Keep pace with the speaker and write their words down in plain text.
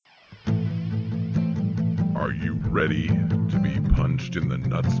Are you ready to be punched in the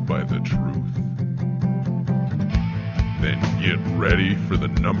nuts by the truth? Then get ready for the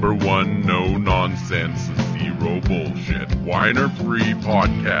 #1 no-nonsense, zero bullshit, whiner-free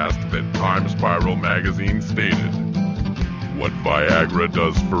podcast that Time Spiral magazine stated, what Viagra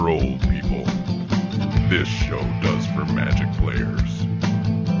does for old people, this show does for Magic players.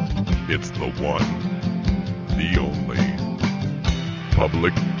 It's the one, the only,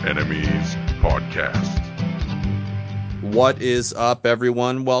 Public Enemies Podcast. What is up,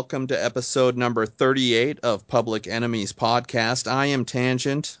 everyone? Welcome to episode number 38 of Public Enemies Podcast. I am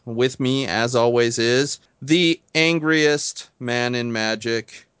Tangent. With me, as always, is the angriest man in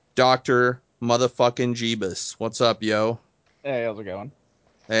Magic, Dr. Motherfucking Jeebus. What's up, yo? Hey, how's it going?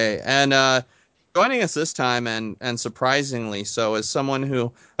 Hey, and joining us this time, and surprisingly so, is someone who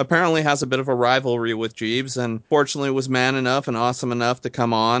apparently has a bit of a rivalry with Jeebs, and fortunately was man enough and awesome enough to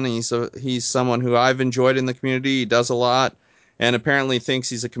come on. He's someone who I've enjoyed in the community. He does a lot, and apparently thinks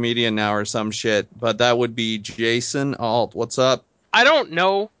he's a comedian now or some shit. But that would be Jason Alt. What's up? I don't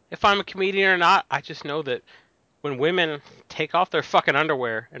know if I'm a comedian or not. I just know that when women take off their fucking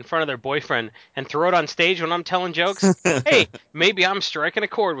underwear in front of their boyfriend and throw it on stage when I'm telling jokes, hey, maybe I'm striking a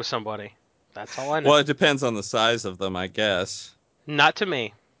chord with somebody. That's all I know. Well, it depends on the size of them, I guess. Not to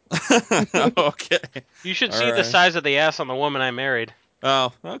me. Okay. You should All see the right. size of the ass on the woman I married.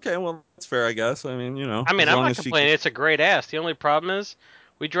 Oh, okay. Well, that's fair, I guess. I mean, you know. I mean, as I'm long not as she- complaining. It's a great ass. The only problem is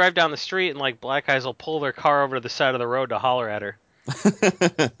we drive down the street and, like, black guys will pull their car over to the side of the road to holler at her.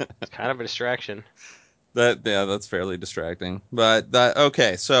 It's kind of a distraction. That's fairly distracting. But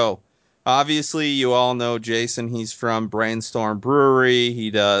okay, so obviously you all know Jason. He's from Brainstorm Brewery. He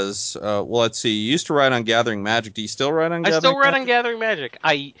does let's see. You used to write on Gathering Magic. Do you still write on I Gathering still write Magic? on Gathering Magic.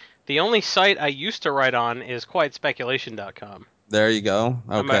 The only site I used to write on is quietspeculation.com. There you go.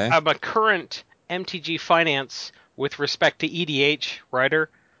 Okay. I'm a current MTG Finance with respect to EDH writer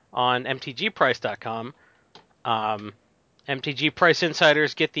on mtgprice.com. MTG Price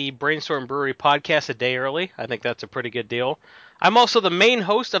Insiders get the Brainstorm Brewery podcast a day early. I think that's a pretty good deal. I'm also the main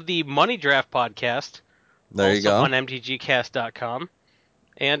host of the Money Draft podcast. There you go. Also on mtgcast.com.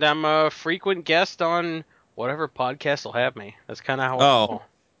 And I'm a frequent guest on whatever podcast will have me. That's kind of how I roll.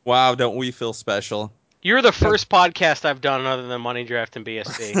 Wow, don't we feel special? You're the first podcast I've done other than Money Draft and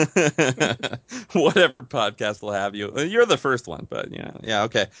BSB. Whatever podcast will have you. You're the first one, but yeah,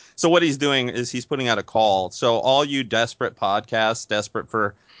 okay. So what he's doing is he's putting out a call. So all you desperate podcasts, desperate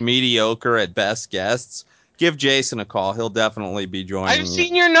for mediocre at best guests, give Jason a call. He'll definitely be joining you. I've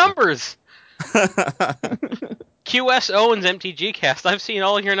seen your numbers. QS owns MTG Cast. I've seen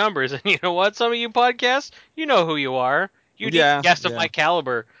all your numbers, and you know what? Some of you podcasts, you know who you are. You need a guest of my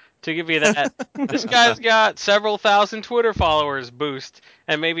caliber to give you that. This guy's got several thousand Twitter followers boost,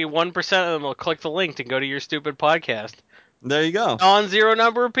 and maybe 1% of them will click the link to go to your stupid podcast. There you go. Non-zero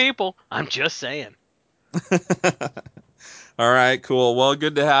number of people. I'm just saying. All right, cool. Well,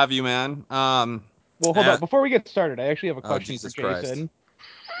 good to have you, man. Well, hold on. Before we get started, I actually have a question for Jason. Christ.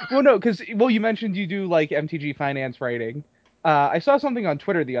 Well, no, because you mentioned you do like MTG Finance writing. I saw something on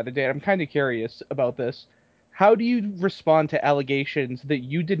Twitter the other day. I'm kind of curious about this. How do you respond to allegations that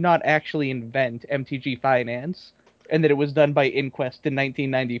you did not actually invent MTG Finance and that it was done by Inquest in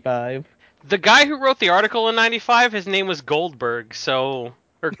 1995? The guy who wrote the article in 95, his name was Goldberg, or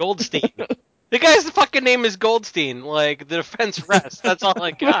Goldstein. The guy's fucking name is Goldstein. Like, the defense rests. That's all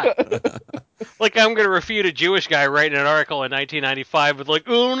I got. Like, I'm going to refute a Jewish guy writing an article in 1995 with, like,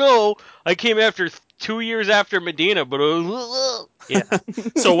 oh no, I came after 2 years after Medina, but yeah.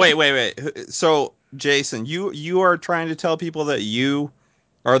 So wait. So Jason, you are trying to tell people that you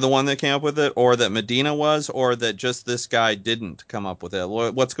are the one that came up with it, or that Medina was, or that just this guy didn't come up with it?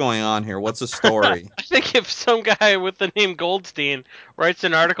 What's going on here? What's the story? I think if some guy with the name Goldstein writes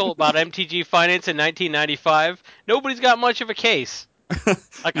an article about MTG Finance in 1995, nobody's got much of a case.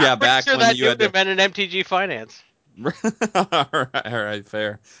 Like, Yeah, I'm pretty back sure when that you had dude invented MTG Finance. All right,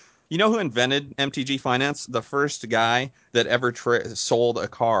 fair. You know who invented MTG Finance? The first guy that ever sold a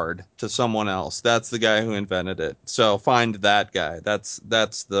card to someone else. That's the guy who invented it. So find that guy. That's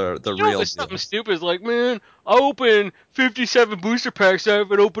the You know, real deal. something stupid is like, man, I opened 57 booster packs. I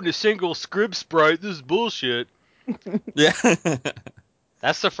haven't opened a single Scrib Sprite. This is bullshit. Yeah.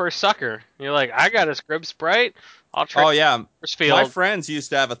 That's the first sucker. You're like, I got a Scrib Sprite. I'll try. Oh yeah. Field. My friends used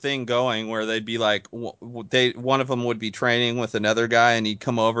to have a thing going where they'd be like, one of them would be training with another guy, and he'd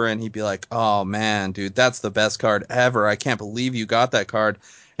come over and he'd be like, "Oh man, dude, that's the best card ever! I can't believe you got that card."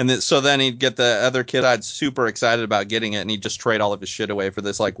 And so then he'd get the other kid, I'd super excited about getting it, and he'd just trade all of his shit away for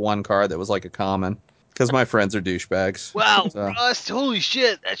this like one card that was like a common. Because my friends are douchebags. Wow, So. Rust! Holy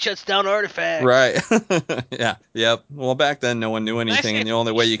shit, that shuts down artifacts. Right. Yeah. Yep. Well, back then no one knew Can I anything, say and the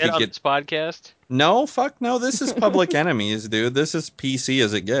only way you shit could on get this podcast? no, fuck no. This is Public Enemies, dude. This is PC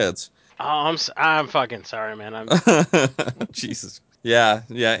as it gets. Oh, I'm fucking sorry, man. Jesus. Yeah.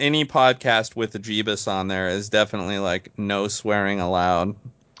 Yeah. Any podcast with a Jeebus on there is definitely like no swearing allowed.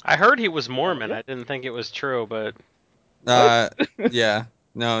 I heard he was Mormon. Yeah. I didn't think it was true, but What? Yeah.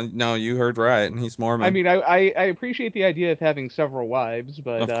 No, you heard right. He's Mormon. I mean, I appreciate the idea of having several wives,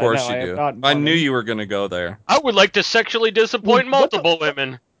 but Of course no, you I am do. not I knew Mormon. you were gonna go there. I would like to sexually disappoint Well, what the- multiple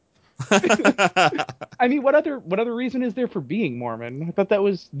women. I mean, what other reason is there for being Mormon? I thought that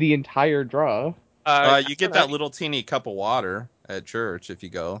was the entire draw. You get that little teeny cup of water at church if you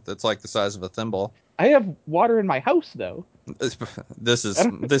go. That's like the size of a thimble. I have water in my house, though. This is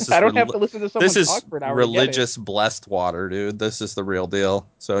I don't have to listen to someone this is talk for an hour religious blessed water, dude. This is the real deal.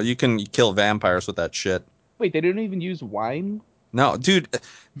 So you can kill vampires with that shit. to get it. Wait, they don't even use wine? No, dude.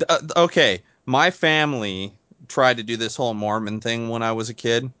 Okay, my family tried to do this whole Mormon thing when I was a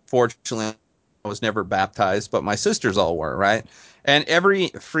kid. Fortunately, I was never baptized, but my sisters all were, right? And every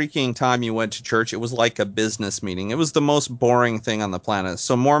freaking time you went to church, it was like a business meeting. It was the most boring thing on the planet.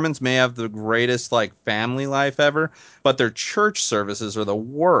 So Mormons may have the greatest like family life ever, but their church services are the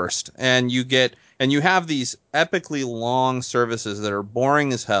worst. And you have these epically long services that are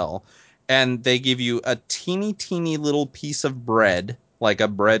boring as hell, and they give you a teeny little piece of bread, like a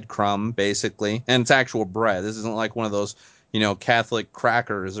breadcrumb basically, and it's actual bread. This isn't like one of those Catholic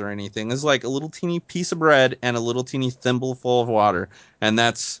crackers or anything. This is like a little teeny piece of bread and a little teeny thimbleful of water. And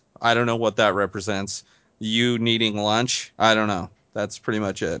I don't know what that represents. You needing lunch? I don't know. That's pretty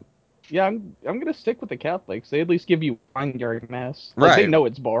much it. Yeah, I'm gonna stick with the Catholics. They at least give you wine during mass. Like, Right. they know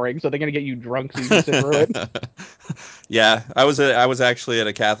it's boring, so they're gonna get you drunk so you can sit through it. Yeah, I was actually at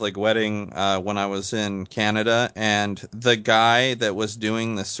a Catholic wedding when I was in Canada, and the guy that was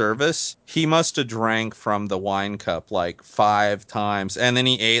doing the service, he must have drank from the wine cup like 5 times, and then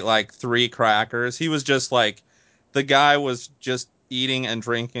he ate like 3 crackers. He was just like, the guy was just eating and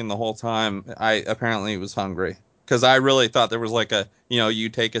drinking the whole time. I apparently was hungry. Because I really thought there was like you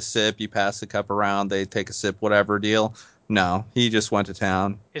take a sip, you pass the cup around, they take a sip, whatever deal. No, he just went to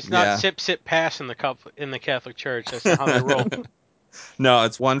town. It's not sip, sip, pass in the Catholic Church. That's not how they roll. No,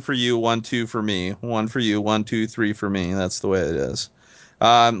 it's 1 for you, 1, 2 for me. 1 for you, 1, 2, 3 for me. That's the way it is.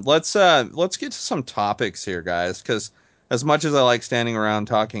 Let's get to some topics here, guys, because as much as I like standing around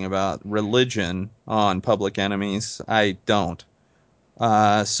talking about religion on Public Enemies, I don't.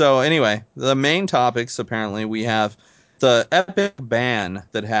 So anyway, the main topics, apparently we have the epic ban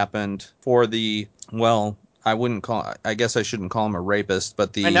that happened for I guess I shouldn't call him a rapist,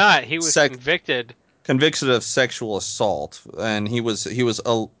 but Why not? He was convicted of sexual assault, and he was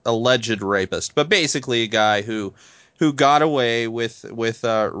a alleged rapist, but basically a guy who got away with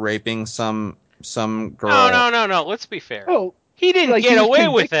raping some girl. No. Let's be fair. Oh, He didn't like, get he was away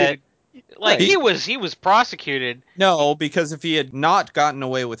with convicted. it. Like, Right. he was prosecuted. No, because if he had not gotten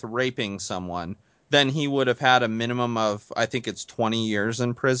away with raping someone, then he would have had a minimum of, I think it's 20 years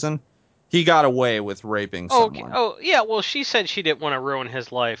in prison. He got away with raping someone. Oh, yeah, well, she said she didn't want to ruin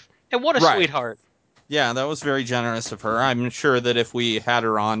his life. And what a Right. sweetheart. Yeah, that was very generous of her. I'm sure that if we had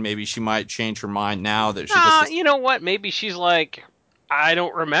her on, maybe she might change her mind now that she just... You know what? Maybe she's like, I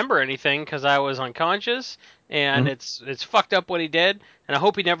don't remember anything because I was unconscious, and it's fucked up what he did, and I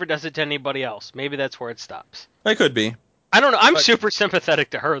hope he never does it to anybody else. Maybe that's where it stops. It could be. I don't know. I'm super sympathetic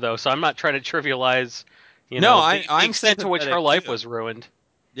to her, though, so I'm not trying to trivialize, the I'm extent to which her sympathetic, life too. was ruined.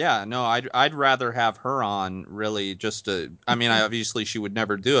 Yeah, no, I'd rather have her on, really, just to... I mean, obviously she would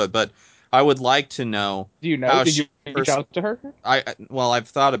never do it, but I would like to know... Do you know? how Did you she reach out to her? Well, I've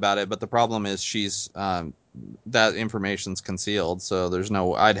thought about it, but the problem is she's... that information's concealed, so there's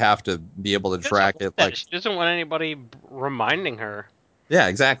no... I'd have to be able to track it. Like, She doesn't want anybody reminding her. yeah,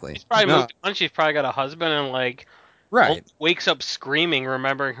 exactly. She's probably moved on. She's probably got a husband and, like... Right. Wakes up screaming,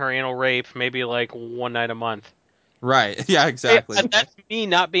 remembering her anal rape, maybe, like, one night a month. Right. Yeah, exactly. That's me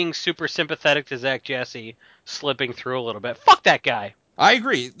not being super sympathetic to Zach Jesse slipping through a little bit. Fuck that guy. I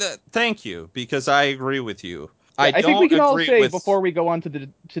agree. Thank you, because I agree with you. I think we can all say with... before we go on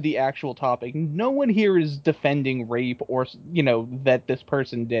to the actual topic, no one here is defending rape or that this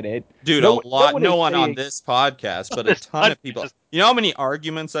person did it. Dude, no one saying... on this podcast, but a ton of people. You know how many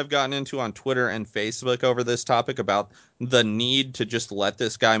arguments I've gotten into on Twitter and Facebook over this topic about the need to just let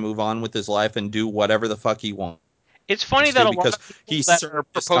this guy move on with his life and do whatever the fuck he wants. It's funny that a lot of people he that served are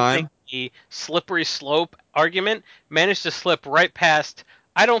his proposing time. the slippery slope argument managed to slip right past,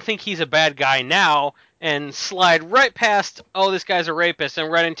 I don't think he's a bad guy now, and slide right past, oh, this guy's a rapist,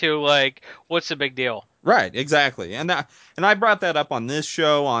 and right into, like, what's the big deal? Right, exactly. And I brought that up on this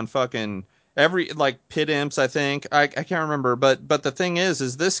show, on fucking every, like, Pit Imps, I think. I can't remember, but the thing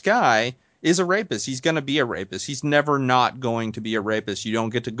is this guy is a rapist. He's going to be a rapist. He's never not going to be a rapist. You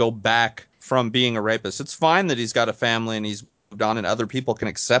don't get to go back from being a rapist. It's fine that he's got a family and he's moved on and other people can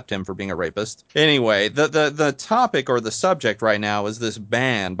accept him for being a rapist. Anyway, the topic or the subject right now is this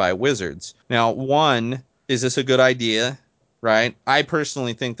ban by Wizards. Now, one, is this a good idea? Right? I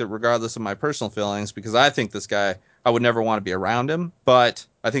personally think that, regardless of my personal feelings, because I think this guy, I would never want to be around him, but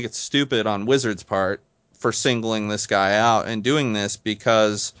I think it's stupid on Wizards' part for singling this guy out and doing this,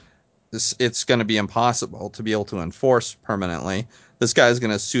 because it's going to be impossible to be able to enforce permanently. This guy's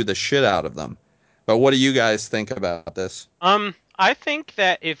going to sue the shit out of them. But what do you guys think about this? I think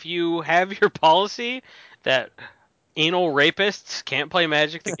that if you have your policy that anal rapists can't play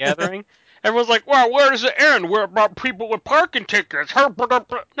Magic the Gathering, everyone's like, well, where does it end? Where about people with parking tickets?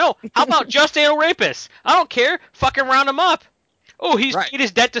 No, how about just anal rapists? I don't care. Fucking round them up. Oh, he's Right. paid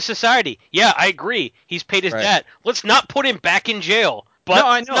his debt to society. Yeah, I agree. He's paid his Right. debt. Let's not put him back in jail. But No,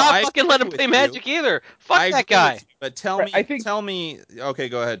 I let's know. not I fucking let him agree play with you. Magic either. Fuck I that agree guy. with you, but tell Right, me, okay,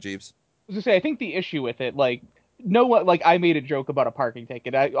 go ahead, Jeeves. I was gonna say, I think the issue with it, like, no one, like, I made a joke about a parking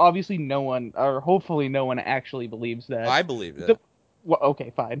ticket. Obviously, no one, or hopefully, no one actually believes that. I believe The, it. well,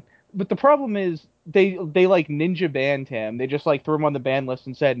 okay, fine. But the problem is, they like ninja banned him. They just like threw him on the ban list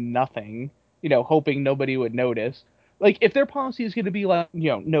and said nothing, hoping nobody would notice. Like, if their policy is going to be like,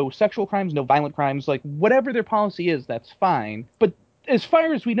 no sexual crimes, no violent crimes, like whatever their policy is, that's fine. But as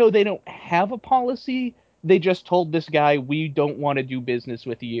far as we know, they don't have a policy. They just told this guy, we don't want to do business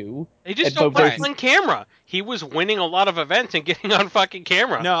with you. They just But don't want there's him on camera. He was winning a lot of events and getting on fucking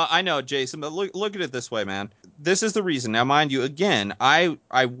camera. No, I know, Jason, but look at it this way, man. This is the reason. Now, mind you, again, I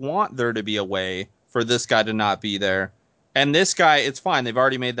want there to be a way for this guy to not be there. And this guy, it's fine. They've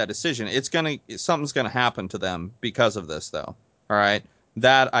already made that decision. Something's gonna happen to them because of this, though. All right,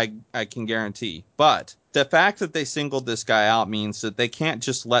 that I can guarantee. But the fact that they singled this guy out means that they can't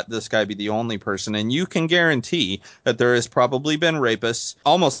just let this guy be the only person. And you can guarantee that there has probably been rapists,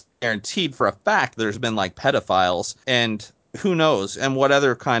 almost guaranteed for a fact there's been, like, pedophiles and who knows, and what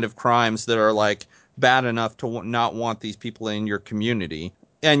other kind of crimes that are, like, bad enough to not want these people in your community.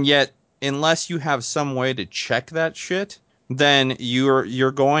 And yet, unless you have some way to check that shit, then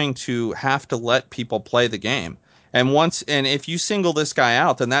you're going to have to let people play the game. And if you single this guy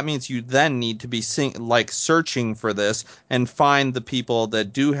out, then that means you then need to be searching for this and find the people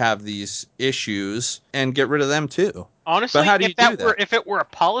that do have these issues and get rid of them too. Honestly, But how do you do that? if it were a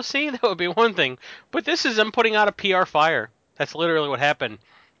policy, that would be one thing. But this is them putting out a PR fire. That's literally what happened.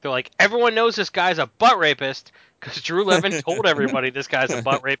 They're like, everyone knows this guy's a butt rapist because Drew Levin told everybody this guy's a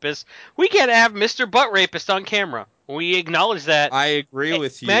butt rapist. We can't have Mr. Butt Rapist on camera. We acknowledge that. I agree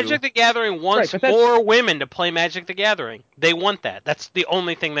with you. Magic the Gathering wants Right, but more women to play Magic the Gathering. They want that. That's the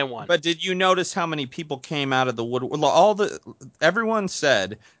only thing they want. But did you notice how many people came out of the wood? Everyone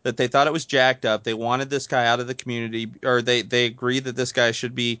said that they thought it was jacked up. They wanted this guy out of the community, or they agreed that this guy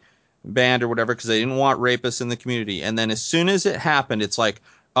should be banned or whatever because they didn't want rapists in the community. And then as soon as it happened, it's like,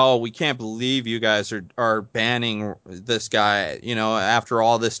 oh, we can't believe you guys are banning this guy, after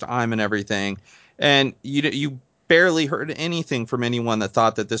all this time and everything. And you barely heard anything from anyone that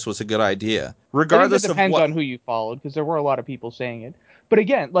thought that this was a good idea, regardless I think of it depends what. on who you followed, because there were a lot of people saying it. But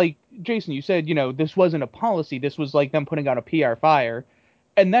again, like Jason, you said, this wasn't a policy. This was like them putting out a PR fire,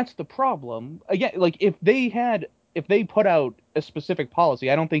 and that's the problem. Again, like if they put out a specific policy,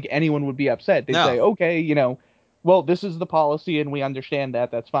 I don't think anyone would be upset. They'd No. say, okay, well, this is the policy, and we understand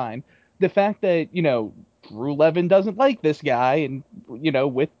that. That's fine. The fact that Drew Levin doesn't like this guy, and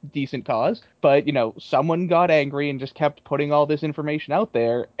with decent cause, but someone got angry and just kept putting all this information out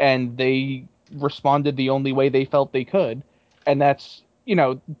there, and they responded the only way they felt they could, and that's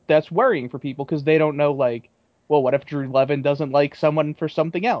worrying for people because they don't know, like, well, what if Drew Levin doesn't like someone for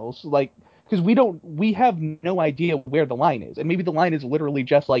something else, like, because we have no idea where the line is, and maybe the line is literally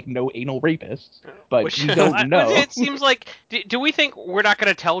just like no anal rapists, but Which, we don't know. It seems like, do we think we're not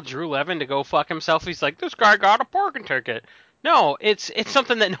going to tell Drew Levin to go fuck himself? He's like, this guy got a parking ticket. No, it's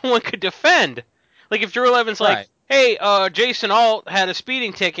something that no one could defend. Like if Drew Levin's like, Right. hey, Jason Alt had a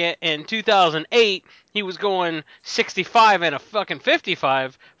speeding ticket in 2008. He was going 65 and a fucking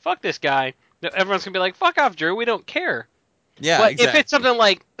 55. Fuck this guy. Everyone's going to be like, fuck off, Drew. We don't care. Yeah, But exactly. if it's something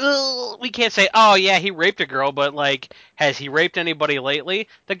like, we can't say, oh yeah, he raped a girl, but like, has he raped anybody lately?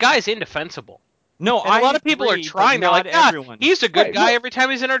 The guy's indefensible. No, And a lot of people are trying. They're like, everyone. he's a good Right, guy no. every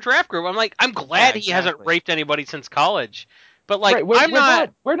time he's in our draft group. I'm like, I'm glad Yeah, he hasn't exactly. raped anybody since college. But like, Right,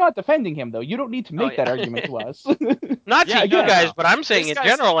 we're not defending him though. You don't need to make that argument to us. Not to Yeah, you no, guys, no. but I'm saying This in guy's-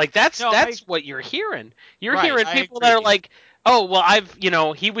 general, like that's No, what you're hearing. You're Right, hearing I people that are agree. like, oh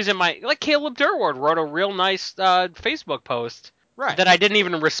well, he was in my like Caleb Durward wrote a real nice Facebook post Right. that I didn't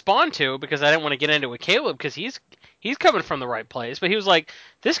even respond to because I didn't want to get into it with Caleb because he's coming from the right place. But he was like,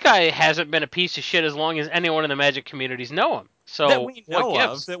 this guy hasn't been a piece of shit as long as anyone in the Magic communities know him. So that we what know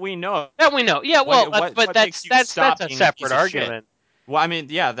gives? of. That we know of. That we know. Yeah, well, but What makes you that's stop a being a piece separate of shit? argument. Well, I mean,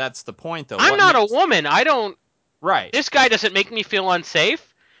 yeah, that's the point, though. I'm not a woman. I don't. Right. This guy doesn't make me feel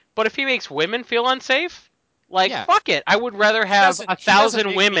unsafe, but if he makes women feel unsafe, like Yeah. fuck it. I would rather He have doesn't 1,000 make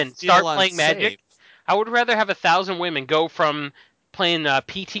me women feel start playing unsafe. Magic. I would rather have 1,000 women go from playing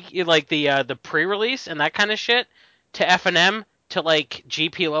PT like the pre-release and that kind of shit to F&M to like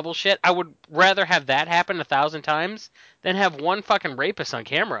GP level shit. I would rather have that happen 1,000 times than have one fucking rapist on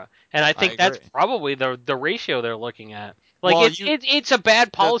camera. And I think that's agree. probably the ratio they're looking at. Like Well, it's a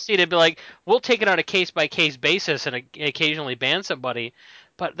bad policy to be like, we'll take it on a case by case basis and occasionally ban somebody,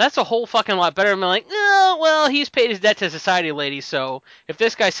 but that's a whole fucking lot better than being like, oh well, he's paid his debt to society, lady. So if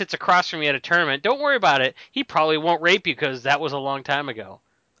this guy sits across from you at a tournament, don't worry about it. He probably won't rape you because that was a long time ago.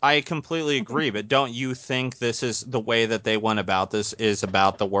 I completely agree, but don't you think this is the way that they went about this is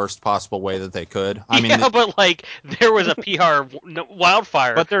about the worst possible way that they could? I mean, But like there was a PR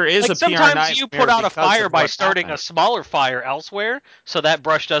wildfire. But there is like a PR sometimes you put out a because fire of by what starting happened. a smaller fire elsewhere, so that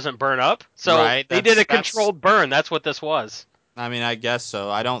brush doesn't burn up. So Right, they did a that's- controlled burn. That's what this was. I mean, I guess so.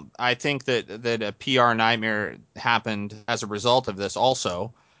 I think that a PR nightmare happened as a result of this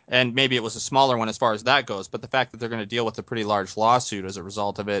also. And maybe it was a smaller one as far as that goes, but the fact that they're going to deal with a pretty large lawsuit as a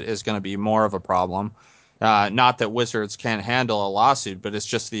result of it is going to be more of a problem. Not that Wizards can't handle a lawsuit, but it's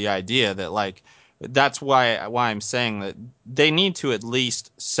just the idea that like that's why I'm saying that they need to at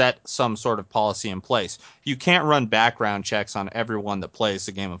least set some sort of policy in place. You can't run background checks on everyone that plays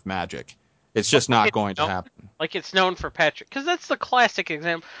the game of Magic. It's just not going to happen. Like it's known for Patrick, because that's the classic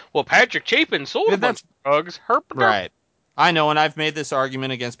example. Well, Patrick Chapin sold a bunch of drugs. Right. I know, and I've made this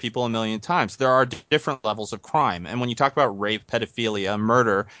argument against people a million times. There are different levels of crime, and when you talk about rape, pedophilia,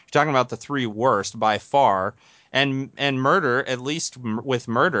 murder, you're talking about the three worst by far. And murder, at least with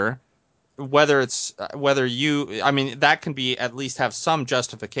murder, I mean, that can be at least have some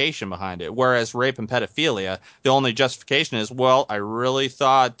justification behind it. Whereas rape and pedophilia, the only justification is, well, I really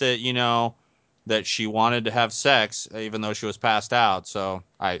thought that that she wanted to have sex, even though she was passed out, so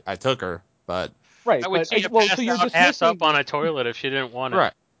I took her, but. Right, I would see well, pass so you're out ass dismissing. up on a toilet if she didn't want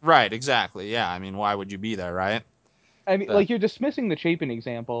it. Right, exactly. Yeah, I mean, why would you be there, right? I mean, like you're dismissing the Chapin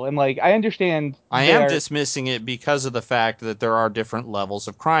example, and like I understand. I am dismissing it because of the fact that there are different levels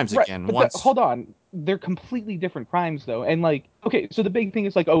of crimes. Right, Again, but hold on, they're completely different crimes though, and like okay, so the big thing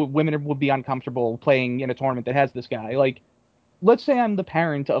is like, oh, women would be uncomfortable playing in a tournament that has this guy. Like, let's say I'm the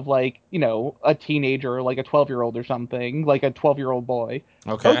parent of like a teenager, like a 12-year-old or something, like a 12-year-old boy.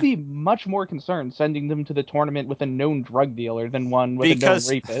 Okay. I would be much more concerned sending them to the tournament with a known drug dealer than one with a known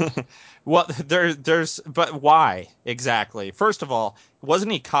rapist. Well, but why exactly? First of all,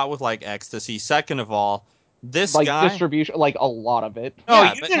 wasn't he caught with like ecstasy? Second of all, this like guy distribution, like a lot of it. No,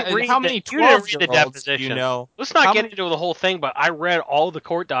 Yeah, you but didn't read how many you didn't read the 12-year-olds do deposition. you know? Let's not How get many- into the whole thing, but I read all the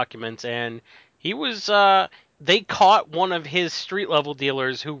court documents, and he was they caught one of his street level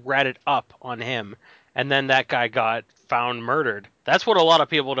dealers who ratted up on him, and then that guy got found murdered. That's what a lot of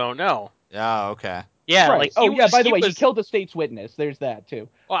people don't know. Yeah, okay. Yeah, Right. like Oh yeah. By the way, he was. killed a state's witness. There's that too.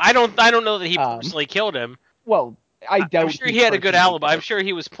 Well, I don't know that he personally killed him. Well, I doubt. I'm sure he had a good personally alibi. did. I'm sure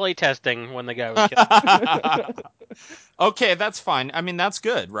he was playtesting when the guy was killed. Okay, that's fine. I mean, that's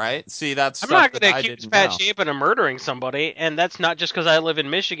good, right? See, that's I'm stuff not that going to I accuse didn't Pat know. Chapin of murdering somebody, and that's not just because I live in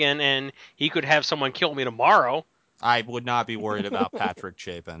Michigan and he could have someone kill me tomorrow. I would not be worried about Patrick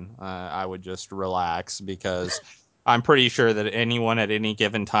Chapin. I would just relax because I'm pretty sure that anyone at any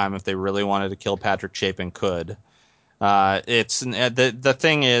given time, if they really wanted to kill Patrick Chapin, could. It's the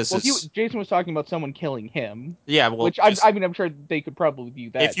thing is, Well, Jason was talking about someone killing him. yeah, well, which I mean, I'm sure they could probably view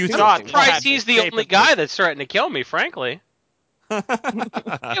that. If you too, thought if they Christ, wanted. he's the Chapin only guy that's threatened to kill me, frankly.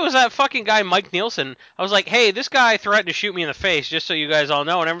 It was that fucking guy, Mike Nielsen. I was like, hey, this guy threatened to shoot me in the face, just so you guys all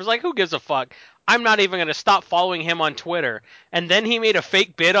know. And everyone's like, who gives a fuck? I'm not even going to stop following him on Twitter. And then he made a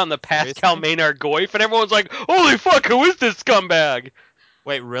fake bid on the Pascal Maynard Goif, and everyone's like, holy fuck, who is this scumbag?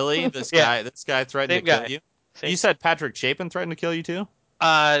 Wait, really? This Yeah. guy threatened Same to kill guy. you? Same. You said Patrick Chapin threatened to kill you too?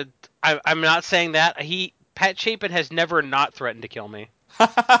 I'm not saying that. Pat Chapin has never not threatened to kill me. No,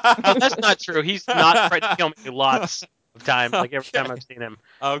 that's not true. He's not threatened to kill me lots of times, like every time I've seen him.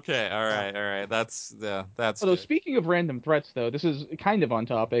 Okay, all right. That's Although good. speaking of random threats, though, this is kind of on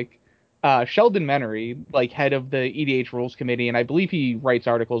topic. Sheldon Menery, like head of the EDH Rules Committee, and I believe he writes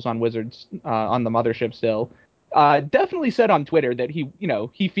articles on Wizards on the Mothership still, definitely said on Twitter that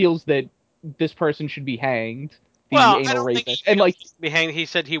he feels that this person should be hanged, the Well, I anal don't think rapist, he and feels like, he should be hanged. He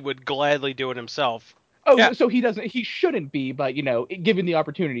said he would gladly do it himself. oh, so he shouldn't be, but given the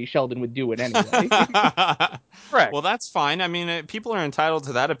opportunity, Sheldon would do it anyway. Correct. Well, that's fine. I mean, people are entitled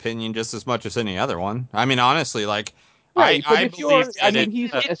to that opinion just as much as any other one. I mean, honestly, like, Right, but I if believe I that mean,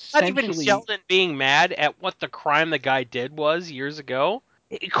 he's It's not even essentially. Sheldon being mad at what the crime the guy did was years ago.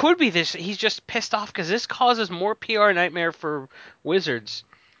 It could be this. He's just pissed off because this causes more PR nightmare for Wizards.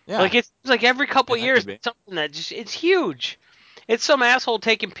 yeah, Like, it's like every couple yeah, that years, could be. something that just, it's huge. It's some asshole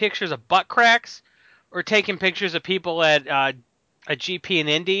taking pictures of butt cracks or taking pictures of people at a GP in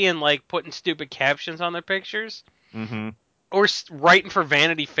Indy and, like, putting stupid captions on their pictures. Mm-hmm. Or writing for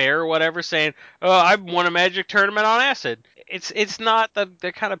Vanity Fair or whatever, saying, "Oh, I won a Magic tournament on acid." It's not the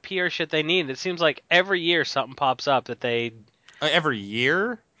kind of PR shit they need. It seems like every year something pops up that they. Every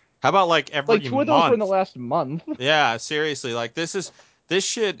year? How about like Like every two of those were in the month? last month. Yeah, seriously. Like this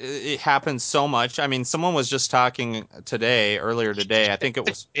shit. It happens so much. I mean, someone was just talking earlier today. I think it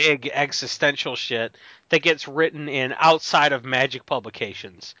was. Big existential shit that gets written in outside of Magic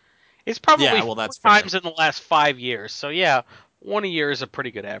publications. It's probably Yeah, well, four that's fair. times in the last 5 years. So yeah, one a year is a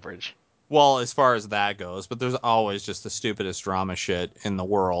pretty good average. Well, as far as that goes, but there's always just the stupidest drama shit in the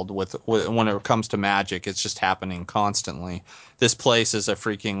world with when it comes to Magic. It's just happening constantly. This place is a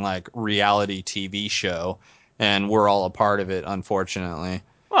freaking like reality TV show, and we're all a part of it, unfortunately.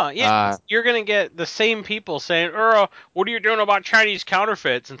 Well, yeah, Uh, you're gonna get the same people saying, what are you doing about Chinese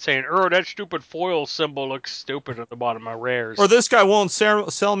counterfeits?" and saying, that stupid foil symbol looks stupid at the bottom of or rares." this guy won't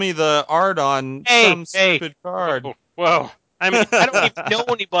sell me the art on some Hey, stupid card. whoa. I mean, I don't even know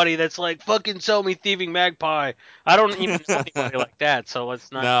anybody that's like, "Fucking sell me Thieving Magpie." I don't even know anybody like that, so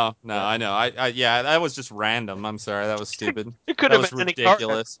let's not. No, I know. Yeah, that was just random. I'm sorry, that was stupid. It could That have was been any card. I don't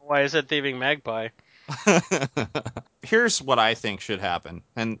ridiculous. know why I said Thieving Magpie. Here's what I think should happen,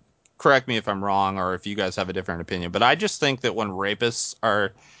 and correct me if I'm wrong or if you guys have a different opinion, but I just think that when rapists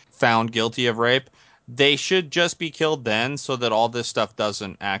are found guilty of rape, they should just be killed then so that all this stuff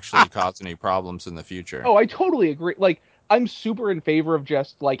doesn't actually cause any problems in the future. Oh, I totally agree. Like, I'm super in favor of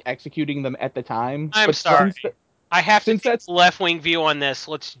just like executing them at the time. I'm But sorry. I have to since take that's the left wing view on this.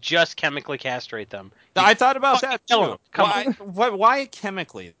 Let's just chemically castrate them. You I thought about fucking that kill too. them. Come on. Why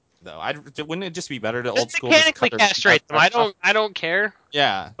chemically though? Wouldn't it just be better to Just old school just mechanically cut their castrate them. head off? I don't care.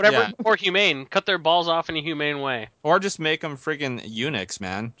 Yeah, Whatever's yeah. more humane. Cut their balls off in a humane way. Or just make them friggin' eunuchs,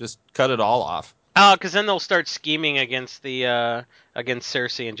 man. Just cut it all off. Oh, because then they'll start scheming against the against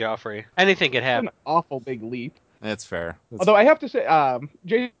Cersei and Joffrey. Anything could an happen. awful big leap. That's fair. Although I have to say,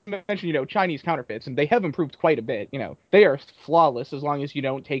 Jason mentioned, Chinese counterfeits, and they have improved quite a bit. They are flawless as long as you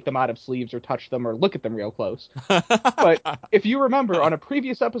don't take them out of sleeves or touch them or look at them real close. But if you remember, on a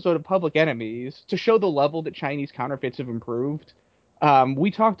previous episode of Public Enemies, to show the level that Chinese counterfeits have improved,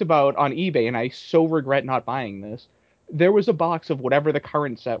 we talked about on eBay, and I so regret not buying this. There was a box of whatever the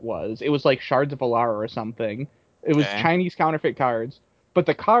current set was. It was like Shards of Alara or something. It was Okay. Chinese counterfeit cards, but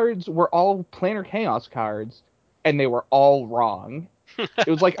the cards were all Planar Chaos cards, and they were all wrong. It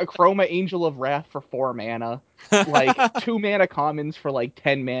was like a Chroma Angel of Wrath for 4 mana, like 2 mana commons for like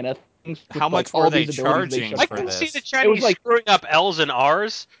 10 mana, things with How like much were all they these abilities they charging should I for have. can see the this? It was Chinese like screwing up L's and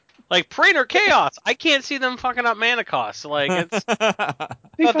R's. Like Praetor Chaos. I can't see them fucking up mana costs. Like it's they thought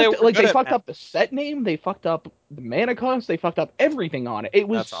they fucked were good they at fucked that. up the set name, they fucked up the mana cost, they fucked up everything on it. It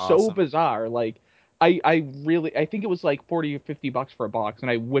was That's so awesome. bizarre. Like I think it was like 40 or $50 for a box,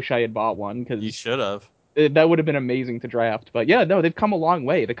 and I wish I had bought one You because should have. that would have been amazing to draft. But yeah, no, they've come a long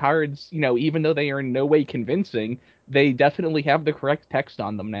way. The cards, even though they are in no way convincing, they definitely have the correct text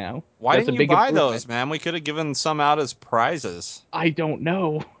on them now. Why That's a didn't you big buy improvement. those, man? We could have given some out as prizes. I don't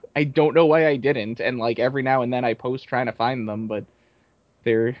know. I don't know why I didn't. And like every now and then I post trying to find them, but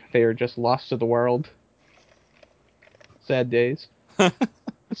they're just lost to the world. Sad days.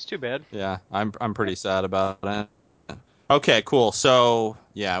 It's too bad. Yeah, I'm pretty sad about it. Okay, cool. So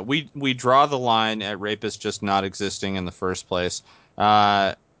yeah, we draw the line at rapists just not existing in the first place.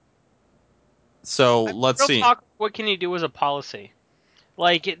 So let's Real see. talk. What can you do as a policy?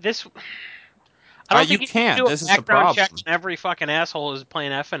 Like this. I don't You think you need to can't. do a This is the background check problem. on every fucking asshole who's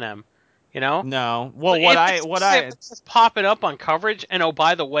playing FNM. You know. No. Well, If it's just popping up on coverage, and oh,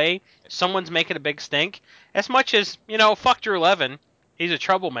 by the way, someone's making a big stink. As much as, fuck Drew Levin, he's a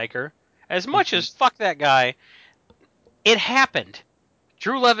troublemaker. As much as fuck that guy, it happened.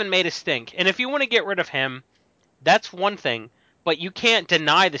 Drew Levin made a stink, and if you want to get rid of him, that's one thing. But you can't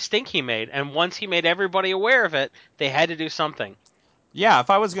deny the stink he made, and once he made everybody aware of it, they had to do something. Yeah, if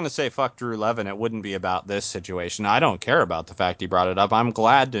I was going to say fuck Drew Levin, it wouldn't be about this situation. I don't care about the fact he brought it up. I'm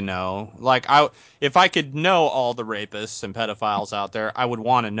glad to know. Like, if I could know all the rapists and pedophiles out there, I would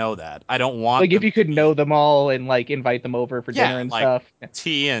want to know that. I don't want Like, if them you to could be, know them all and, like, invite them over for dinner yeah, and like stuff.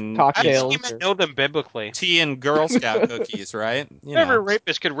 tea and, Talk I you think know, he sales. meant know them biblically. tea and Girl Scout cookies, right? You Every know.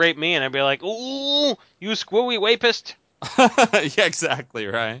 rapist could rape me, and I'd be like, ooh, you squooey rapist. Yeah, exactly,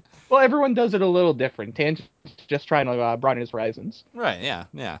 right. Well, everyone does it a little different. Tangent's just trying to broaden his horizons. Right, yeah,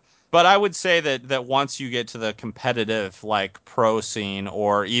 yeah. But I would say that once you get to the competitive, like, pro scene,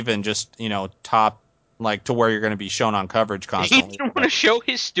 or even just, top, like, to where you're going to be shown on coverage He constantly. didn't want to show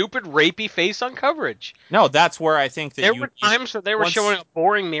his stupid rapey face on coverage. No, that's where I think that There you were need, times where they were once, showing a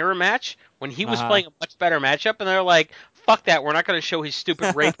boring mirror match when he was uh-huh. playing a much better matchup, and they're like, fuck that, we're not going to show his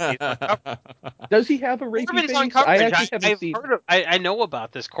stupid rape face on coverage. Does he have a rapey Corbin's on face? I coverage. actually haven't I've seen. heard of. I know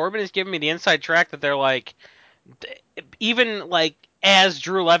about this. Corbin has given me the inside track that they're like, even like as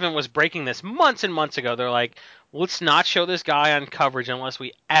Drew Levin was breaking this months and months ago, they're like, let's not show this guy on coverage unless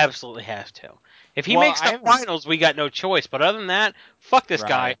we absolutely have to. If he Well, makes I the haven't finals, we got no choice. But other than that, fuck this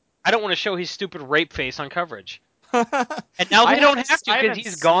guy. right. I don't want to show his stupid rape face on coverage. And now they don't have to because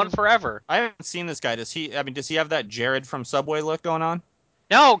he's gone forever. I haven't seen this guy. Does he have that Jared from Subway look going on?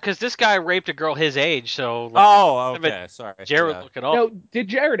 No, because this guy raped a girl his age, so like, Oh, okay. Sorry. Jared Yeah. look at all. No, did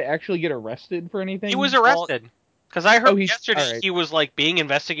Jared actually get arrested for anything? He was arrested. Because I heard yesterday alright. he was like being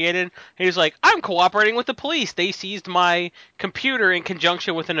investigated. He was like, I'm cooperating with the police. They seized my computer in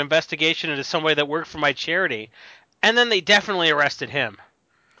conjunction with an investigation into somebody that worked for my charity. And then they definitely arrested him.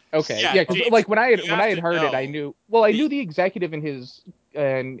 Okay, Yeah, yeah, because Jeeves, like when you I have had to heard it, I know. knew. Well, I knew the executive in his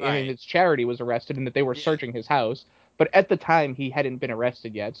in Right. his charity was arrested and that they were Yeah. searching his house. But at the time, he hadn't been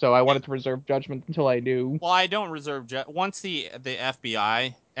arrested yet, so I wanted to reserve judgment until I knew. Well, I don't reserve once the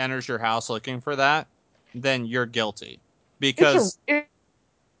FBI enters your house looking for that, then you're guilty because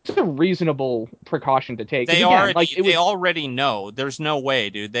It's a reasonable precaution to take. 'Cause they again, like it was. already know. There's no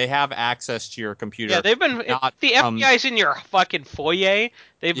way, dude. They have access to your computer. Yeah, they've been. Not The FBI's in your fucking foyer.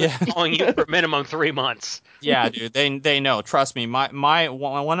 They've been Yeah. following you for minimum 3 months. Yeah, dude. They know. Trust me. My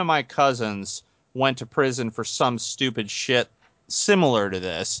one of my cousins went to prison for some stupid shit similar to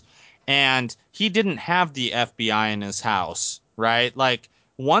this, and he didn't have the FBI in his house, right? Like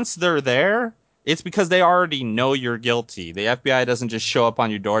once they're there, it's because they already know you're guilty. The FBI doesn't just show up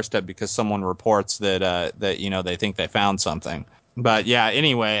on your doorstep because someone reports that they think they found something. But yeah,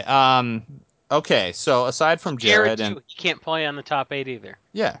 anyway, okay, so aside from Jared and Too, he can't play on the top 8 either.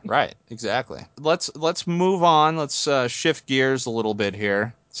 yeah, right, exactly. Let's move on. Let's shift gears a little bit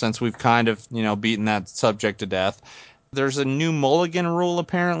here since we've kind of, beaten that subject to death. There's a new mulligan rule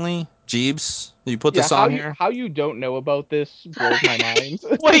apparently. Jeebs, you put this on here? How you don't know about this blows my mind.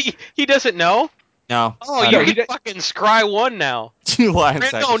 Wait, he doesn't know? No. Oh, you can fucking scry 1 now. You lying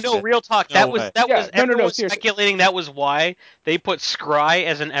sack of No, shit. real talk. No That was way. everyone was speculating that was why they put scry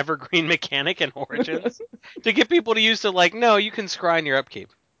as an evergreen mechanic in Origins to get people to use to like, no, you can scry in your upkeep.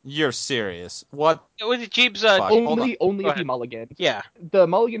 You're serious. What? It was Jeeb's only if he mulligans. Yeah. The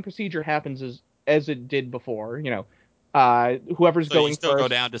mulligan procedure happens as it did before, whoever's So going you still first. go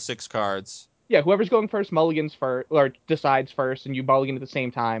down to 6 cards. Yeah, whoever's going first mulligans first, or decides first, and you mulligan at the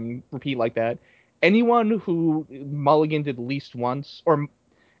same time, repeat like that. Anyone who mulliganed at least once, or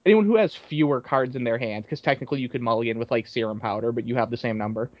anyone who has fewer cards in their hand, because technically you could mulligan with like serum powder, but you have the same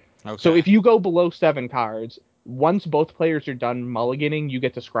number. Okay. So if you go below 7 cards, once both players are done mulliganing, you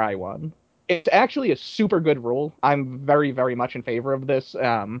get to scry 1. It's actually a super good rule. I'm very, very much in favor of this.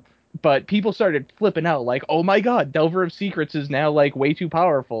 But people started flipping out like, oh my god, Delver of Secrets is now like way too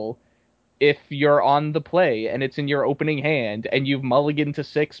powerful. If you're on the play and it's in your opening hand and you've mulliganed to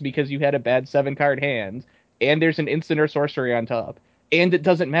 6 because you had a bad 7-card hand, and there's an instant or sorcery on top, and it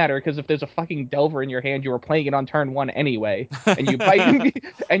doesn't matter because if there's a fucking Delver in your hand, you were playing it on turn 1 anyway, and you bite,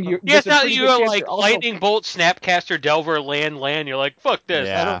 and you. Yeah, it's not that you're like lightning bolt, snapcaster, Delver, land. You're like, fuck this.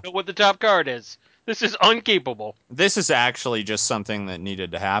 Yeah. I don't know what the top card is. This is unkeepable. This is actually just something that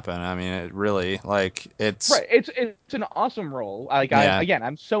needed to happen. I mean, it really, it's... Right, it's an awesome role. Like, Yeah.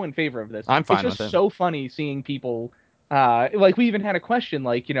 I'm so in favor of this. I'm fine with it. It's just so funny seeing people, like, we even had a question,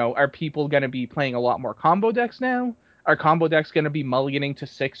 like, are people going to be playing a lot more combo decks now? Are combo decks going to be mulliganing to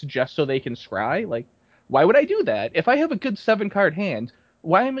 6 just so they can scry? Like, why would I do that? If I have a good 7-card hand,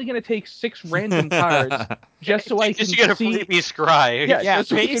 why am I going to take 6 random cards just so I can just get a see... freebie scry? Yeah, Yeah, just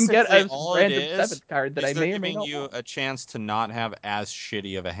so I can get a all random it is 7th card that I may or may not giving you want. a chance to not have as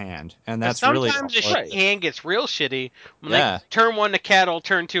shitty of a hand, and that's Sometimes really a shitty hand gets real shitty when Yeah. they turn 1 to Cattle,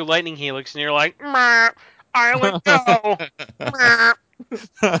 turn 2 Lightning Helix, and you're like, Meh, Island go. Meh.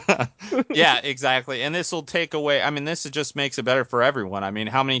 Yeah, exactly. And this will take away, I mean, just makes it better for everyone. I mean,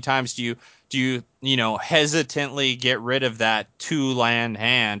 how many times do you hesitantly get rid of that 2 land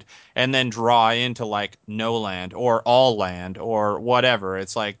hand and then draw into like no land or all land or whatever?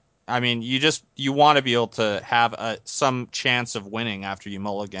 It's like, I mean, you want to be able to have some chance of winning after you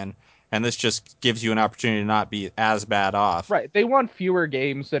mulligan, and this just gives you an opportunity to not be as bad off. Right. They want fewer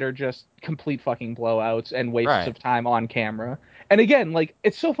games that are just complete fucking blowouts and wastes Right. of time on camera. And again, like,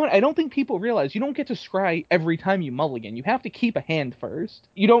 it's so fun. I don't think people realize you don't get to scry every time you mulligan. You have to keep a hand first.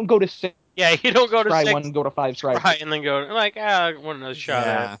 You don't go to 6, Yeah, you don't go to scry 6, 1, go to 5, scry 2. scry, and then go like, one another shot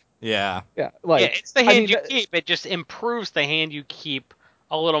at it. Yeah. Yeah. Yeah, Yeah, like, it's the I hand mean, you keep. It just improves the hand you keep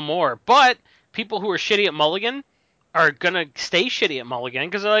a little more. But people who are shitty at mulligan are gonna stay shitty at mulligan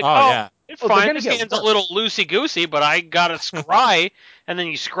because they're like, Oh oh, yeah. it's oh, they're fine. gonna This get hand's a worse. little loosey goosey, but I got a scry, and then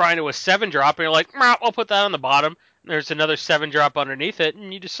you scry into a 7-drop, and you're like, I'll put that on the bottom. There's another 7-drop underneath it,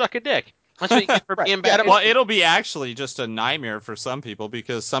 and you just suck a dick. That's what you get for Right, being yeah, bad at Well, mulligan. it'll be actually just a nightmare for some people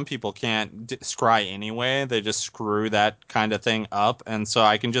because some people can't scry anyway. They just screw that kind of thing up. And so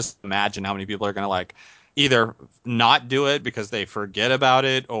I can just imagine how many people are going to like either not do it because they forget about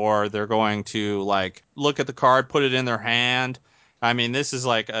it, or they're going to like look at the card, put it in their hand. I mean, this is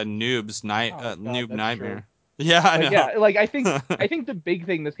like a oh god, noob that's true. nightmare. Yeah, I Like, know. yeah, like, I think the big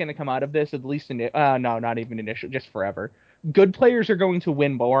thing that's going to come out of this, at least no, not even initial, just forever. Good players are going to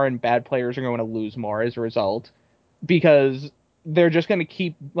win more, and bad players are going to lose more as a result, because they're just going to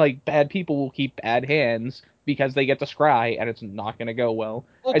keep, like, bad people will keep bad hands because they get to scry, and it's not going to go well.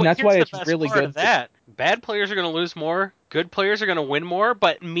 Oh, And but that's here's why the it's best really part good. of that. Bad players are going to lose more. Good players are going to win more,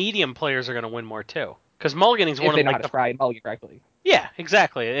 but medium players are going to win more too. Because mulliganing is If one of they know how like to the scry and mulligan correctly. yeah,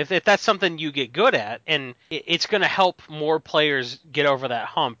 exactly. If that's something you get good at, and it's going to help more players get over that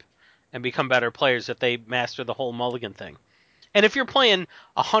hump and become better players if they master the whole mulligan thing. And if you're playing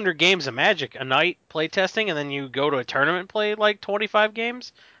 100 games of Magic a night playtesting, and then you go to a tournament play like 25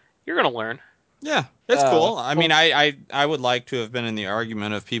 games, you're going to learn. Yeah, it's cool. I mean, Well, I would like to have been in the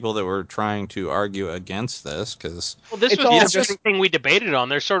argument of people that were trying to argue against this because Well, this it's was the all interesting thing we debated on.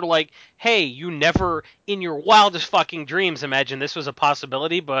 They're sort of like, hey, you never in your wildest fucking dreams imagine this was a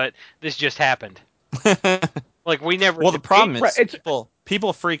possibility, but this just happened. Like we never well, the problem right. is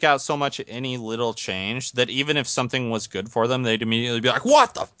people freak out so much at any little change that even if something was good for them, they'd immediately be like,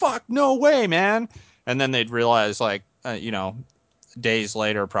 "What the fuck? No way, man!" And then they'd realize, like, days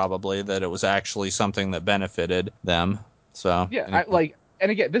later, probably that it was actually something that benefited them. So Yeah, anyway.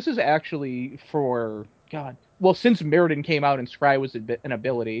 and again, this is actually for God. Well, since Mirrodin came out and Scry was an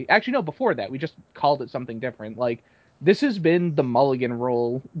ability. Actually, no, before that, we just called it something different. Like, this has been the mulligan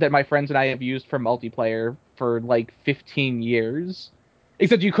rule that my friends and I have used for multiplayer for like 15 years.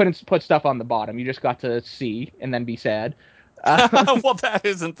 Except you couldn't put stuff on the bottom. You just got to see and then be sad. Well, that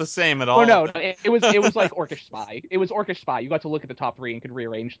isn't the same at Well, all. no, it was like Orcish Spy. It was Orcish Spy. You got to look at the top 3 and could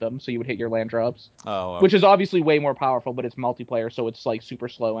rearrange them so you would hit your land drops, Oh, which okay. is obviously way more powerful, but it's multiplayer, so it's like super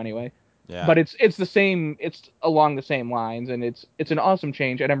slow anyway. Yeah. But it's the same. It's along the same lines, and it's an awesome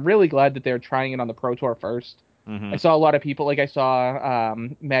change. And I'm really glad that they're trying it on the Pro Tour first. I Hmm. saw a lot of people, like I saw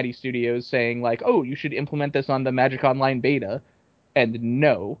Maddie Studios saying like, "Oh, you should implement this on the Magic Online beta." And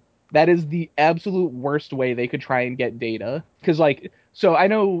no, that is the absolute worst way they could try and get data. Because like, so I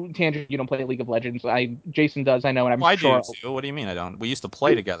know Tangent, you don't play League of Legends. Jason does, I know, and I'm Well, I do sure. too. What do you mean I don't? We used to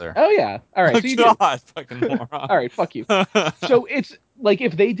play together. Oh yeah, all right, Oh so you do. God, fucking moron. All right, fuck you. So it's like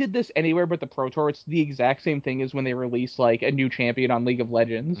if they did this anywhere but the Pro Tour, it's the exact same thing as when they release like a new champion on League of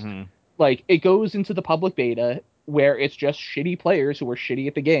Legends. Hmm. Like it goes into the public beta where it's just shitty players who are shitty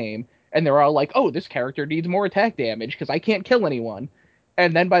at the game, and they're all like, "Oh, this character needs more attack damage because I can't kill anyone."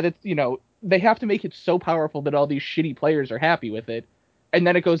 And then they have to make it so powerful that all these shitty players are happy with it. And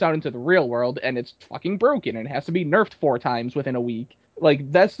then it goes out into the real world and it's fucking broken and it has to be nerfed 4 times within a week.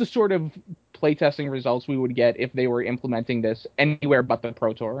 Like that's the sort of playtesting results we would get if they were implementing this anywhere but the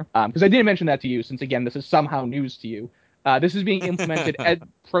Pro Tour. Because I didn't mention that to you, since again this is somehow news to you. This is being implemented at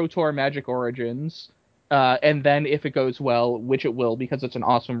Pro Tour Magic Origins, and then if it goes well, which it will, because it's an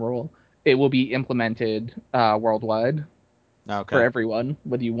awesome rule, it will be implemented worldwide for Okay. everyone,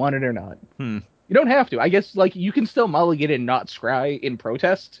 whether you want it or not. Hmm. You don't have to. I guess like you can still mulligan and not scry in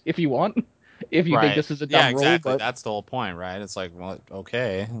protest if you want, if you think Right. this is a Yeah, dumb rule. exactly. But That's the whole point, right? It's like, well,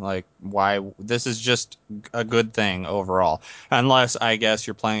 okay, like why this is just a good thing overall. Unless I guess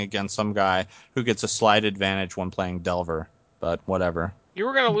you're playing against some guy who gets a slight advantage when playing Delver, but whatever. You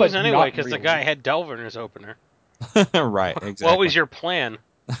were gonna lose but anyway not because the really. guy had Delver in his opener. Right, What exactly. was your plan?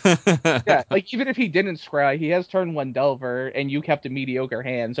 Yeah, like even if he didn't scry, he has turn 1 Delver, and you kept a mediocre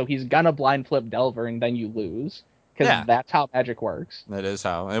hand, so he's gonna blind flip Delver, and then you lose because Yeah. that's how Magic works. That is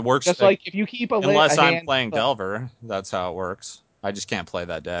how it works. Just like if you keep a unless I'm hand, playing Delver, that's how it works. I just can't play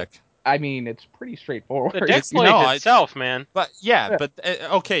that deck. I mean, it's pretty straightforward. The deck plays itself, man. But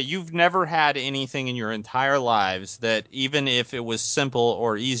okay, you've never had anything in your entire lives that even if it was simple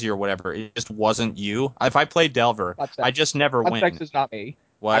or easy or whatever, it just wasn't you. If I played Delver, I just never win. Sex is not me.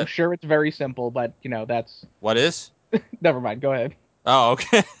 What? I'm sure it's very simple, but that's what is? Never mind. Go ahead. Oh,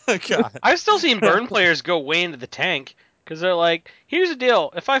 okay. God. I've still seen burn players go way into the tank because they're like, "Here's the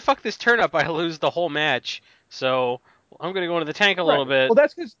deal: if I fuck this turn up, I lose the whole match. So I'm gonna go into the tank a little bit." Well,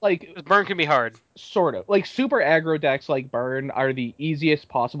 that's because burn can be hard. Sort of super aggro decks like burn are the easiest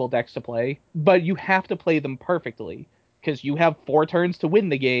possible decks to play, but you have to play them perfectly because you have 4 turns to win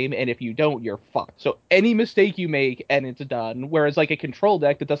the game, and if you don't, you're fucked. So any mistake you make and it's done. Whereas like a control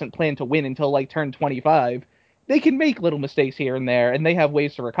deck that doesn't plan to win until like turn 25. They can make little mistakes here and there, and they have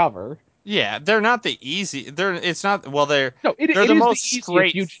ways to recover. Yeah, they're not the easy. It's not. Well, they're it the is most the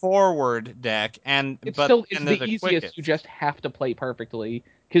straightforward deck, and it's the easiest. quickest. You just have to play perfectly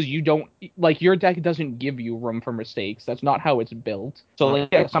because you don't your deck doesn't give you room for mistakes. That's not how it's built. So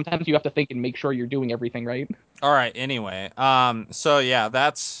sometimes you have to think and make sure you're doing everything right. All right. Anyway, so yeah,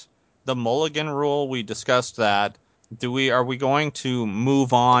 that's the mulligan rule. We discussed that. Are we going to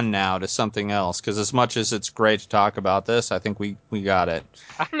move on now to something else? Because as much as it's great to talk about this, I think we got it.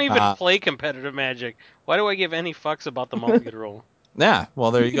 I don't even play competitive Magic. Why do I give any fucks about the mulligan rule? Yeah,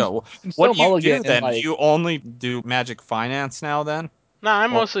 well, there you go. What do you do then? Do you only do Magic Finance now then? No, I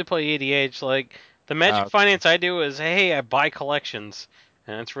mostly play EDH. Like, the Magic Finance I do is, hey, I buy collections.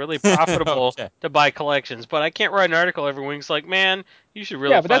 And it's really profitable to buy collections. But I can't write an article every week. It's like, man, you should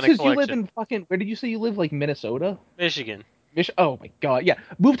really find a collection. Yeah, but that's because you live in fucking... Where did you say you live? Like, Minnesota? Michigan. Oh, my God. Yeah,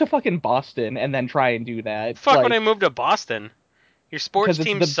 move to fucking Boston and then try and do that. Fuck when I moved to Boston. Your sports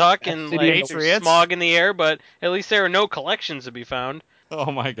teams suck and like there's smog in the air, but at least there are no collections to be found.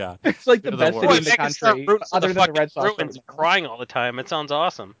 Oh my God! It's like the best city in the country, other than the Red Sox. Bruins crying all the time. It sounds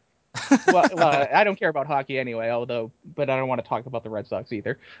awesome. well, I don't care about hockey anyway, but I don't want to talk about the Red Sox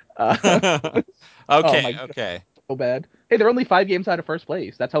either. Okay. So bad. Hey, they're only 5 games out of first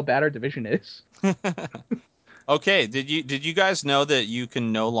place. That's how bad our division is. Okay, did you guys know that you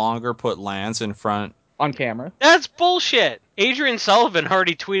can no longer put lands in front on camera? That's bullshit. Adrian Sullivan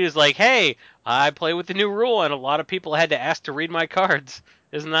already tweeted like, "Hey, I play with the new rule, and a lot of people had to ask to read my cards."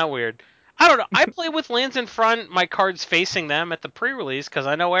 Isn't that weird? I don't know. I play with lands in front, my cards facing them at the pre-release because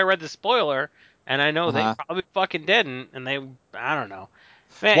I know I read the spoiler, and I know they probably fucking didn't, and I don't know.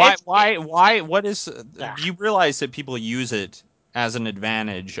 Man, why? What is? You realize that people use it as an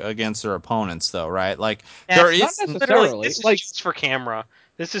advantage against their opponents, though, right? Like there is not necessarily. This is just for camera.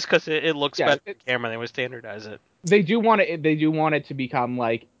 This is because it looks better for camera. They would standardize it. They do want it. They do want it to become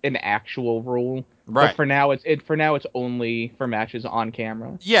like an actual rule, right? But for now, it's only for matches on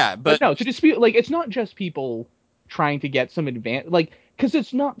camera. Yeah, but no, to dispute it's not just people trying to get some advantage, because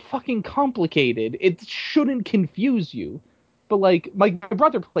it's not fucking complicated. It shouldn't confuse you. But my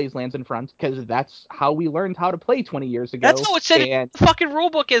brother plays lands in front because that's how we learned how to play 20 years ago. That's how it said in the fucking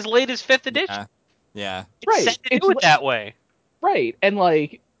rulebook as late as 5th edition. Yeah. It said to do it that way. Right, and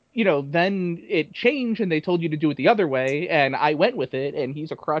then it changed and they told you to do it the other way, and I went with it, and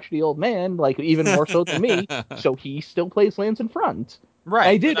he's a crotchety old man, even more so than me, so he still plays lands in front.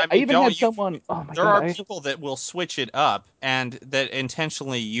 Right. I even had someone... Oh my there God, are people that will switch it up and that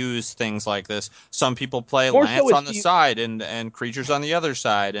intentionally use things like this. Some people play lands on the side and creatures on the other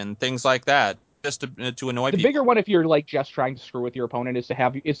side and things like that, just to annoy people. The bigger one, if you're just trying to screw with your opponent,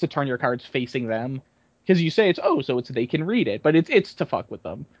 is to turn your cards facing them. Because you say so they can read it, but it's to fuck with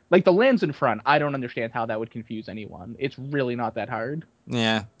them. Like the lands in front, I don't understand how that would confuse anyone. It's really not that hard.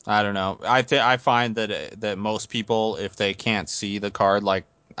 Yeah, I don't know. I find that most people, if they can't see the card,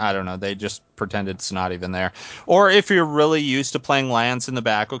 I don't know, they just pretend it's not even there. Or if you're really used to playing lands in the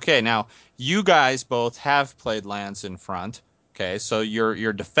back, okay, now you guys both have played lands in front, okay, so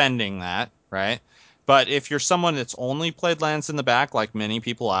you're defending that, right? But if you're someone that's only played lands in the back, like many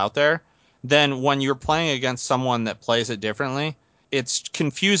people out there, then when you're playing against someone that plays it differently, it's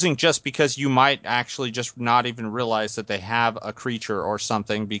confusing just because you might actually just not even realize that they have a creature or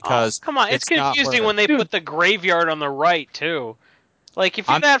something because... come on, it's confusing when they put the graveyard on the right, too. Like, if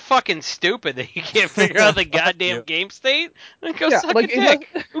you're that fucking stupid that you can't figure out the goddamn game state, then go suck a dick.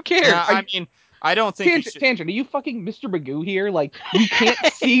 Who cares? Yeah, I mean, I don't think... Tangent, are you fucking Mr. Magoo here? You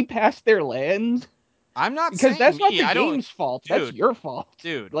can't see past their lands? I'm not because saying that's not me. the game's fault. That's your fault.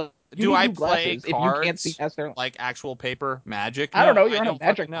 Dude, do I play cards if you can't see past their... like actual paper Magic? I don't know. You're on a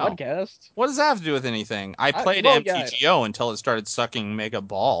Magic podcast. What does that have to do with anything? I played MTGO until it started sucking mega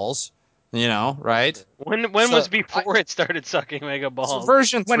balls. You know, right? When So, was before it started sucking mega So balls?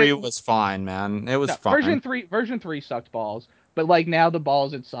 version When 3 it- was fine, man. It was No, fine. version 3 sucked balls, but like now the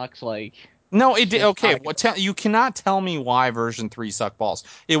balls it sucks like No, it it's did. just Okay, not good. you cannot tell me why version 3 sucked balls.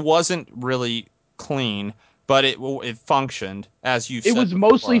 It wasn't really clean, but it functioned as you've It said was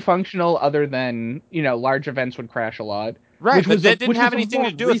mostly before. functional, other than large events would crash a lot, Right, which but was a that didn't have a anything more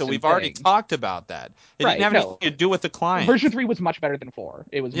to do with it. recent We've already thing. talked about that. It didn't Right? have anything No, to do with the client. version 3 was much better than 4.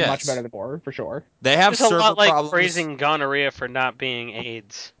 It was much better Yes. than 4 for sure. They have It's a server lot like problems. praising gonorrhea for not being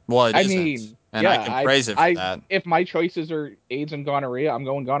AIDS. Well, it I isn't. mean, And I yeah, can praise it for I that. if my choices are AIDS and gonorrhea, I'm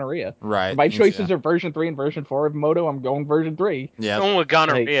going gonorrhea. If Right, my me too. choices are version 3 and version 4 of Moto, I'm going version 3. Yeah. Going with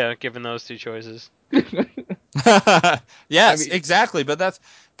gonorrhea, given those two choices. Yes, I mean, exactly.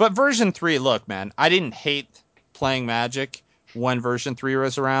 But version 3, look, man, I didn't hate playing Magic when version 3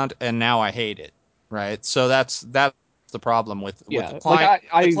 was around, and now I hate it. Right? So that's the problem with the yeah, client.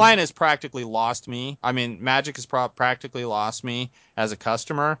 I The client has practically lost me. I mean, Magic has practically lost me as a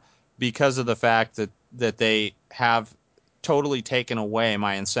customer because of the fact that they have totally taken away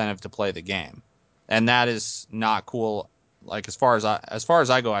my incentive to play the game. And that is not cool. Like as far as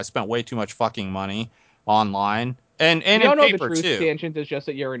I go, I spent way too much fucking money online and we in all know the paper truth, too. Tangent, is just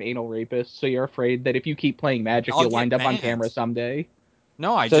that you're an anal rapist, so you're afraid that if you keep playing Magic, I'll you'll get wind up on banned. camera someday.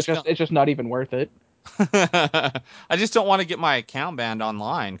 No, I So just don't. it's just not even worth it. I just don't want to get my account banned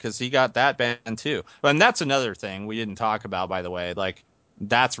online because he got that banned too. And that's another thing we didn't talk about, by the way. Like,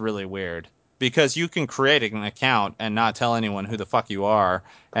 that's really weird because you can create an account and not tell anyone who the fuck you are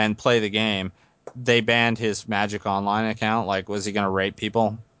and play the game. They banned his Magic Online account. Like, was he going to rape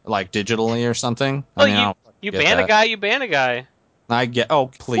people like digitally or something? I Well, mean, I don't you get ban a that. guy, you ban a guy. I get. Oh,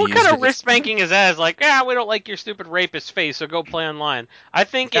 What please. kind of wrist spanking is that? It's like, we don't like your stupid rapist face, so go play online. I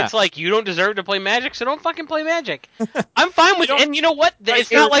think Yeah. it's like you don't deserve to play Magic, so don't fucking play Magic. I'm fine with it. And you know what?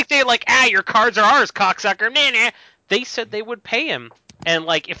 It's not like they're like, your cards are ours, cocksucker. Nah, nah. They said they would pay him, and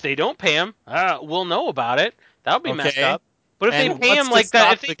like if they don't pay him, we'll know about it. That would be messed Okay. up. But if they And pay what's him to like that,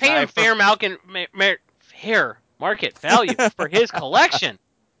 stop if they the pay guy him from? fair market value for his collection,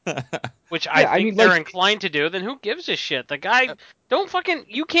 which I Yeah, I think mean, they're like, inclined to do, then who gives a shit? The guy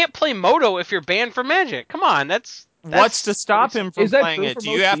you can't play Moto if you're banned from Magic. Come on, that's What's to stop him from is that playing true it? for Do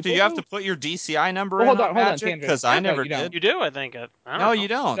you most have to people, though? put your DCI number Well, in hold on on, Magic? Tangent. Because I No, never you don't. did. you do, I think. I don't No, know. you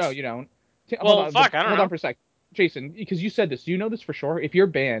don't. No, you don't. Hold Well, on, fuck, I don't hold know. on for a sec, Jason, because you said this. Do you know this for sure? If you're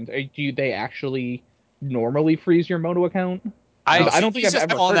banned, do they actually normally freeze your Moto account? No, Because I see, don't think he's I've just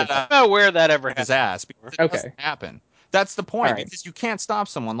ever calling heard of that it. out I'm not aware that ever of his happened. ass because it doesn't Okay, happen. That's the point all right. because you can't stop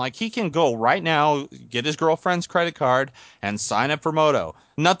someone. Like he can go right now, get his girlfriend's credit card, and sign up for Moto.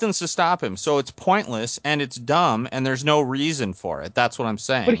 Nothing's to stop him. So it's pointless and it's dumb and there's no reason for it. That's what I'm But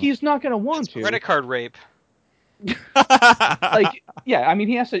saying. he's not gonna want It's to. credit card rape. Like, yeah, I mean,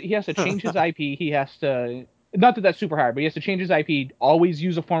 he has to change his IP. He has to, not that that's super hard, but he has to change his IP. Always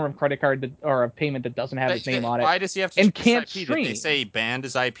use a form of credit card or a payment that doesn't have his name on it, Why does he have to and change his can't IP? Did they stream say he banned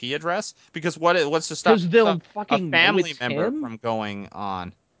his IP address? Because what's to stop because they'll a fucking know family it's member him. from going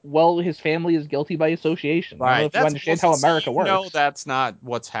on? Well, his family is guilty by association. I don't know Right. if you understand how America works. No, that's not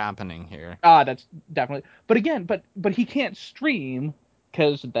what's happening here. That's definitely. But again, but he can't stream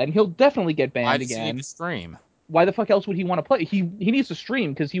because then he'll definitely get Why banned does he need again. to stream? Why the fuck else would he want to play? He needs to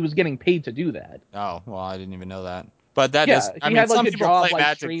stream because he was getting paid to do that. Oh, well, I didn't even know that. But that Yeah, is, I he mean, had like some a people job play like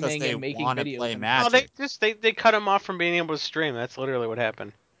Magic because streaming they and making want to videos play and No, Magic. they cut him off from being able to stream. That's literally what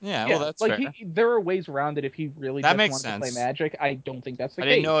happened. Yeah, yeah, well, that's like fair. there are ways around it if he really That just makes wanted to play sense. Magic. I don't think that's the I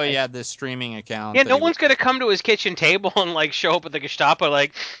case. didn't know he had this streaming account. Yeah, That no he one's gonna come to his kitchen table and like show up at the Gestapo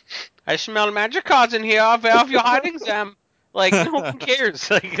like, I smell magic cards in here. Where have you hiding them? Like no one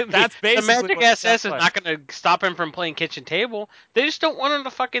cares. Like That's the basically Magic what it SS sounds is like. not gonna stop him from playing kitchen table. They just don't want him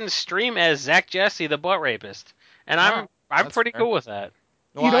to fucking stream as Zach Jesse, the butt rapist. And I'm That's pretty fair. cool with that.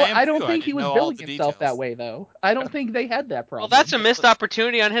 Well, I am I don't too. I think he didn't was know all billing the himself that details. way though. I don't think they had that Well, problem. that's a missed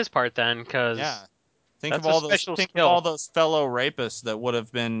opportunity on his part then, because Yeah. that's a special skill. Those fellow rapists that would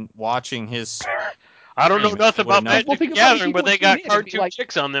have been watching his I don't know stream if nothing they would about have Well, Magic the think about it. Gathering, People but would they tune got in and be cartoon like,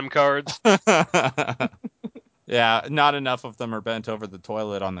 chicks on them cards. known. Yeah, not enough of them are bent over the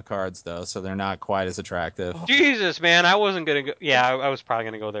toilet on the cards though, so they're not quite as attractive. Jesus, man, I wasn't gonna go. Yeah, I was probably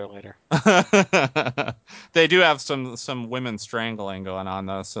gonna go there later. They do have some women strangling going on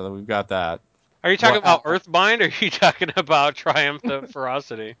though, so we've got that. Are you talking Well, about Earthbind, or are you talking about Triumph the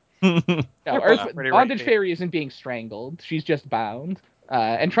Ferocity? no, They're Earth both pretty Bondage rapey. Fairy isn't being strangled. She's just bound.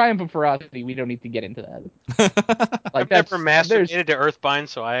 And Triumph of Ferocity, we don't need to get into that. Like I've never there's masturbated to Earthbind,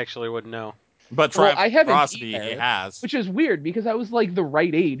 so I actually wouldn't know. But well, Triumph I haven't Ferocity he either, has. which is weird because I was like the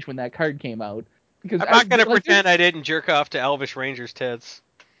right age when that card came out. Because I'm not gonna pretend I didn't jerk off to Elvish Ranger's tits.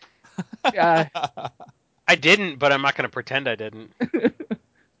 Uh, I didn't, but I'm not going to pretend I didn't.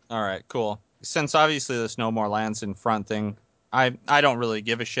 All right, cool. Since obviously this no more lands in front thing, I don't really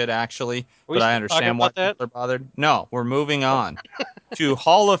give a shit actually, Are we but I still talking understand why about that? people are bothered. No, we're moving on to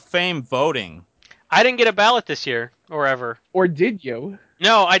Hall of Fame voting. I didn't get a ballot this year, or ever. or did you?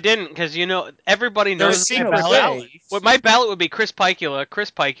 No, I didn't, because everybody There's knows my secret ballot. ballots. What my ballot would be Chris Pikula,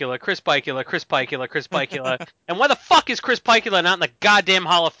 Chris Pikula, Chris Pikula, Chris Pikula, Chris Pikula. And why the fuck is Chris Pikula not in the goddamn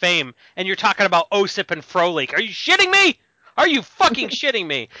Hall of Fame? And you're talking about Osip and Frolik. Are you shitting me? Are you fucking shitting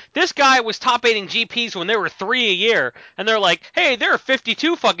me? This guy was top 8 GPs when there were 3 a year, and they're like, hey, there are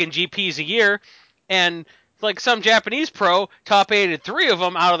 52 fucking GPs a year, and like some Japanese pro top 8'd 3 of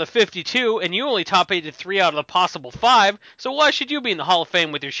them out of the 52, and you only top 8'd 3 out of the possible 5, so why should you be in the Hall of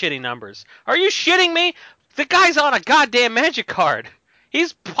Fame with your shitty numbers? Are you shitting me? The guy's on a goddamn Magic card.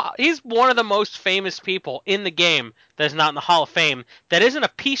 He's one of the most famous people in the game that is not in the Hall of Fame, that isn't a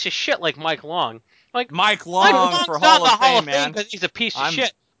piece of shit like Mike Long. Like, Mike Mike Long Long's for not Hall in of the Hall Fame, of Fame man. because he's a piece of I'm-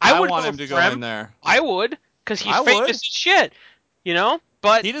 shit. I would want vote him to for go in there. I would, because he's I famous would. as shit. You know?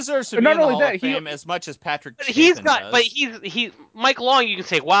 But He deserves to be Not in the only Hall that, of he- Fame as much as Patrick But Chapin does. he Mike Long. You can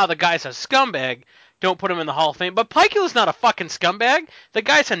say, wow, the guy's a scumbag. Don't put him in the Hall of Fame. But Pikula's not a fucking scumbag. The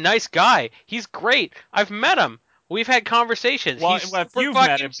guy's a nice guy. He's great. I've met him. We've had conversations. Well, He's if super you've met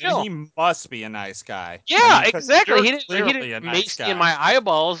fucking him, chill. then he must be a nice guy. Yeah, I mean, 'cause exactly. you're He didn't clearly a nice mace me in guy. my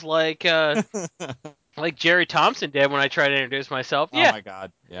eyeballs like Jerry Thompson did when I tried to introduce myself. Oh Yeah, my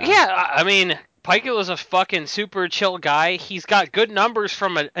god. yeah. I mean, Pikula's a fucking super chill guy. He's got good numbers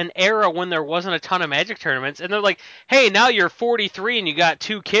from an era when there wasn't a ton of Magic tournaments, and they're like, "Hey, now you're 43 and you got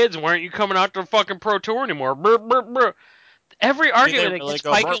 2 kids. Why aren't you coming out to the fucking pro tour anymore?" Brr, brr, brr. Every argument really against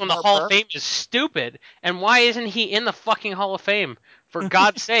go burp, Pikula in the burp, Hall of burp? Fame is stupid. And why isn't he in the fucking Hall of Fame? For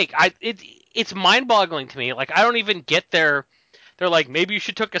God's sake, it's mind-boggling to me. Like, I don't even get their. They're like, maybe you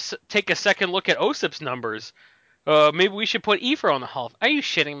should take a second look at Osip's numbers. Maybe we should put Efro in the Hall of Fame. Are you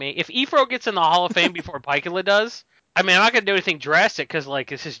shitting me? If Efro gets in the Hall of Fame before Pikula does, I mean, I'm not gonna do anything drastic because like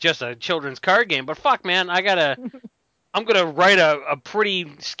this is just a children's card game. But fuck, man, I'm gonna write a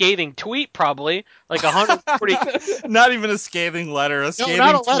pretty scathing tweet probably, like 140. Not even a scathing letter. A No, scathing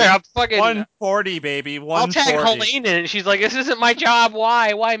not a letter. tweet. I'm fucking. 140, baby. I'll tag 140. Helene in, and she's like, "This isn't my job.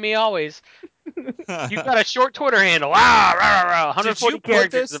 Why? Why me always? You've got a short Twitter handle. Ah, rah, rah, rah. 140 Did you put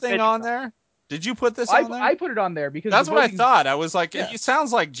characters. this thing on there? Did you put this on there? I put it on there because That's the what I voting- thought. I was like, Yeah. it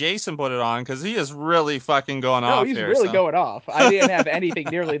sounds like Jason put it on because he is really fucking going No, off he's here. really so. going off. I didn't have anything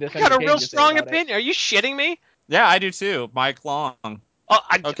nearly this. I got a entertaining real to say strong about it. opinion. Are you shitting me? Yeah, I do too. Mike Long.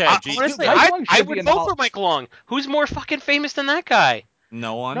 Okay, geez. Honestly, Mike I Long should be would in the vote Hall- for Mike Long. Who's more fucking famous than that guy?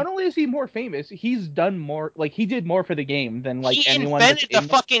 No one. Not only is he more famous, he's done more. Like he did more for the game than like He anyone. invented that's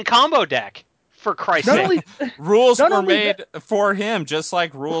the in fucking combo deck. For Christ's Not sake. only Rules Not were only made for him, just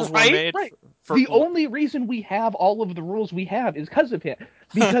like rules Right? were made Right. for. The only reason we have all of the rules we have is because of him.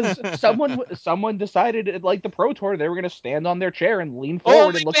 Because someone decided at like the Pro Tour they were going to stand on their chair and lean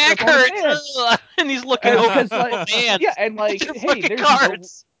forward my and look back at their opponent's hand. hurts. Ugh. And he's looking And over because at like the hand. yeah, and like Their hey, fucking there's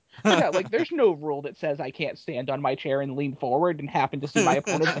cards. yeah, like there's no rule that says I can't stand on my chair and lean forward and happen to see my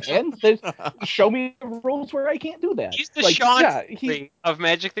opponent's hand. Show me the rules where I can't do that. He's the like, Sean yeah, Avery of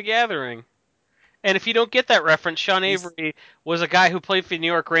Magic the Gathering. And if you don't get that reference, Sean Avery was a guy who played for the New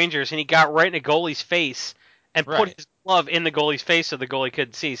York Rangers, and he got right in a goalie's face and put Right. his glove in the goalie's face so the goalie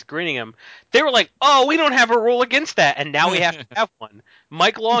couldn't see, grinning him. They were like, "Oh, we don't have a rule against that," and now we have to have one.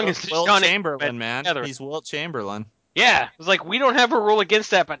 Mike Long is the Wilt Sean Chamberlain, Avery man. together. He's Wilt Chamberlain. Yeah, it was like we don't have a rule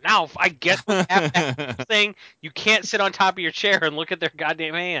against that, but now I guess we have that thing. You can't sit on top of your chair and look at their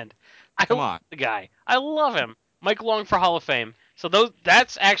goddamn hand. Come love on. the guy. I love him. Mike Long for Hall of Fame. So those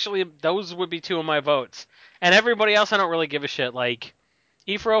would be 2 of my votes. And everybody else, I don't really give a shit. Like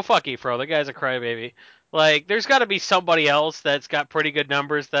Efro, fuck Efro. The guy's a crybaby. Like there's got to be somebody else that's got pretty good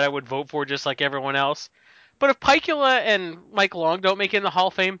numbers that I would vote for, just like everyone else. But if Pikula and Mike Long don't make it in the Hall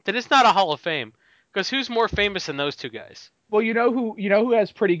of Fame, then it's not a Hall of Fame. Because who's more famous than those 2 guys? Well, you know who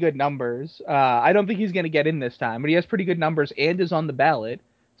has pretty good numbers. I don't think he's going to get in this time, but he has pretty good numbers and is on the ballot.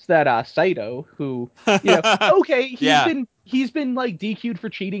 It's that Saito who, okay, he's been like DQ'd for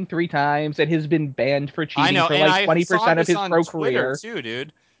cheating 3 times and has been banned for cheating I know, for and like I 20% saw of this his on pro Twitter career. too,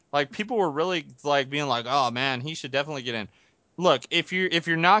 dude. Like people were really like being like, "Oh man, he should definitely get in." Look, if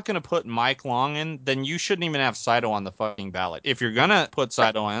you're not gonna put Mike Long in, then you shouldn't even have Saito on the fucking ballot. If you're gonna put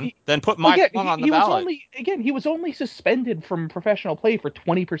Saito in, then put Mike Long on the ballot. He was only suspended from professional play for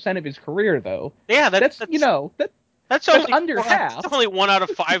 20% of his carear, though. Yeah, that's that's only under half. That's only 1 out of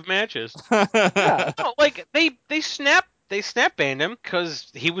 5 matches. Yeah. No, like they snap banned him because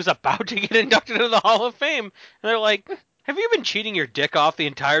he was about to get inducted into the Hall of Fame, and they're like, Have you been cheating your dick off the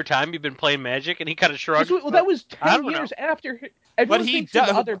entire time you've been playing Magic? And he kind of shrugged. Well, that was I 10 don't years know. after. But Everyone he thinks his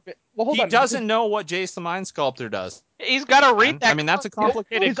does. other. Well, hold He on. doesn't know what Jace the Mind Sculptor does. He's got to read Man. that. I mean, that's a His,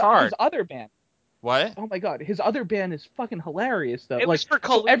 complicated card. his other ban. What? Oh my god, his other ban is fucking hilarious though. It like was for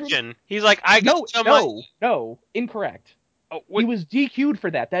so collusion. He's like, I got no, incorrect. Oh, He was DQ'd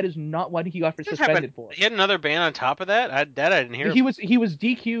for that. That is not what he got suspended for. He had another ban on top of that. I didn't hear. He was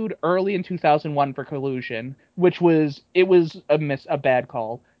DQ'd early in 2001 for collusion, which was a bad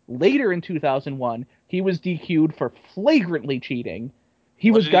call. Later in 2001, he was DQ'd for flagrantly cheating. He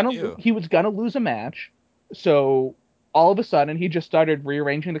was gonna lose a match, so all of a sudden he just started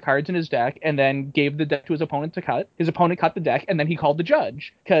rearranging the cards in his deck and then gave the deck to his opponent to cut. His opponent cut the deck and then he called the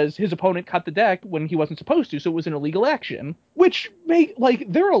judge because his opponent cut the deck when he wasn't supposed to, so it was an illegal action. Which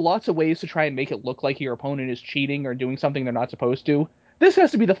there are lots of ways to try and make it look like your opponent is cheating or doing something they're not supposed to. This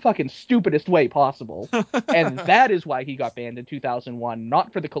has to be the fucking stupidest way possible. And that is why he got banned in 2001,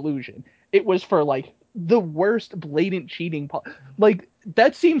 not for the collusion. It was for the worst blatant cheating.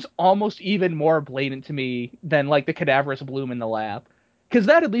 That seems almost even more blatant to me than the cadaverous bloom in the lap. Because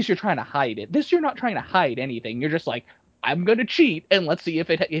that at least you're trying to hide it. This you're not trying to hide anything. You're just like, I'm gonna cheat and let's see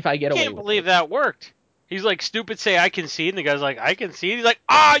if I get away with it. I can't believe that worked. He's like, stupid say I concede, and the guy's like, I concede. He's like,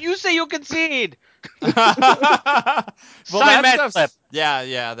 you say you concede. Well,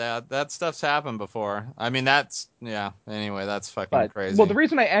 that stuff's happened before. I mean, anyway, that's fucking crazy. Well, the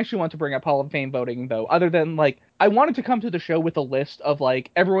reason I actually want to bring up Hall of Fame voting, though, other than, I wanted to come to the show with a list of,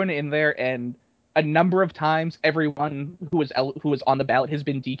 everyone in there, and a number of times everyone who was on the ballot has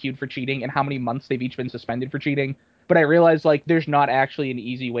been DQ'd for cheating, and how many months they've each been suspended for cheating. But I realized, there's not actually an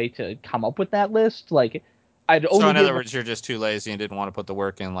easy way to come up with that list. So in other words, you're just too lazy and didn't want to put the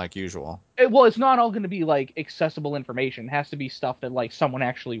work in like usual. It's not all going to be accessible information. It has to be stuff that someone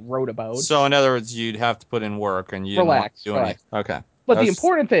actually wrote about. So in other words, you'd have to put in work and you didn't want to do anything. Okay. But the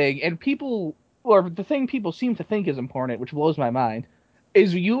important thing, and the thing people seem to think is important, which blows my mind,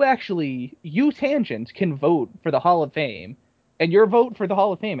 is you Tangent can vote for the Hall of Fame, and your vote for the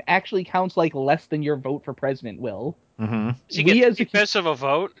Hall of Fame actually counts less than your vote for president will. Mm-hmm. Does he get 3/5 of a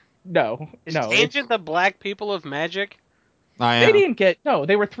vote? No. Is Tangent the black people of Magic? They didn't get... No,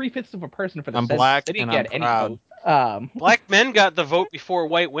 they were 3/5 of a person for the census. Black They didn't and get I'm any vote. Black men got the vote before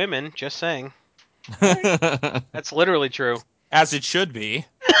white women, just saying. That's literally true. As it should be.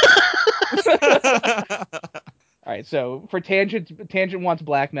 All right, so for Tangent wants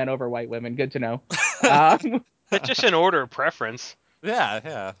black men over white women. Good to know. That's just an order of preference.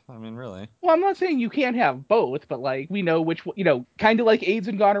 Yeah. I mean, really. Well, I'm not saying you can't have both, but we know which, kind of like AIDS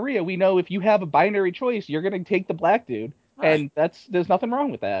and gonorrhea. We know if you have a binary choice, you're gonna take the black dude, right. And there's nothing wrong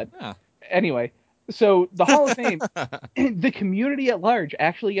with that. Yeah. Anyway, so the Hall of Fame, the community at large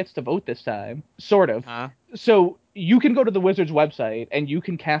actually gets to vote this time, sort of. So you can go to the Wizards website and you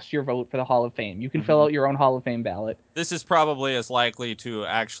can cast your vote for the Hall of Fame. You can fill out your own Hall of Fame ballot. This is probably as likely to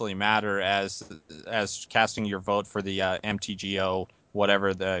actually matter as casting your vote for the MTGO,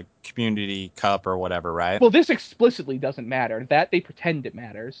 whatever, the Community Cup or whatever, right? Well, this explicitly doesn't matter. That they pretend it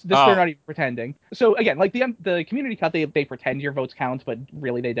matters. This they're not even pretending. So again, the Community Cup, they pretend your votes count, but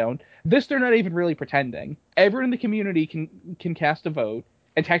really they don't. This they're not even really pretending. Everyone in the community can cast a vote.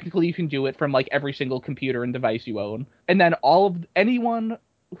 And technically you can do it from every single computer and device you own. And then anyone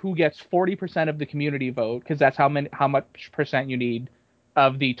who gets 40% of the community vote, because that's how much percent you need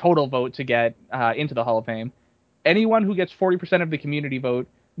of the total vote to get into the Hall of Fame. Anyone who gets 40% of the community vote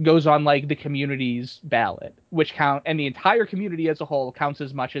goes on the community's ballot, and the entire community as a whole counts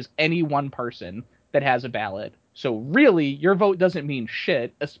as much as any one person that has a ballot. So really, your vote doesn't mean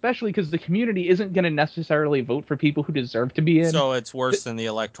shit, especially because the community isn't going to necessarily vote for people who deserve to be in. So it's worse than the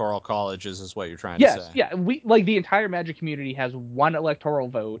Electoral Colleges, is what you're trying to say. Yes, yeah. The entire Magic community has one electoral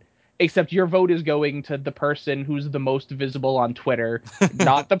vote, except your vote is going to the person who's the most visible on Twitter,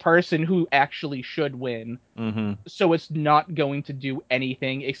 not the person who actually should win. Mm-hmm. So it's not going to do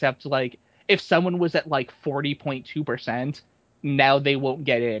anything except if someone was at 40.2%, now they won't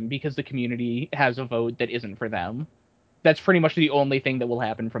get in because the community has a vote that isn't for them. That's pretty much the only thing that will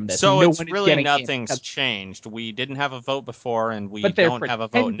happen from this. So it's really nothing's changed. We didn't have a vote before, and we don't have a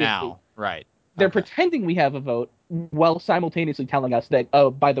vote now. Right. They're pretending we have a vote while simultaneously telling us that,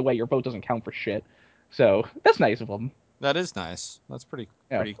 by the way, your vote doesn't count for shit. So that's nice of them. That is nice. That's pretty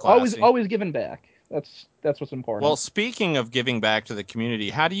classy. Always giving back. That's what's important. Well, speaking of giving back to the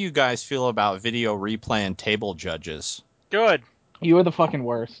community, how do you guys feel about video replay and table judges? Good. You are the fucking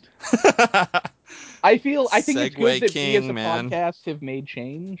worst. I think it's good that we as a man. podcast have made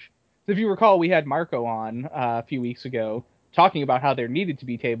change. If you recall, we had Marco on a few weeks ago talking about how there needed to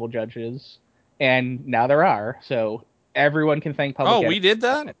be table judges, and now there are. So everyone can thank Public Oh, Enemy. we did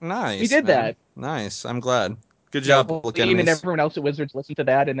that? Nice. We did man. that. Nice. I'm glad. Good Yeah, job, well, Public Ian and Enemies. everyone else at Wizards listened to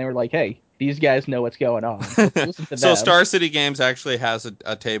that, and they were like, "Hey, these guys know what's going on. Let's listen to So them." Star City Games actually has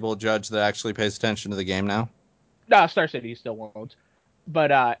a table judge that actually pays attention to the game now? Nah, Star City still won't.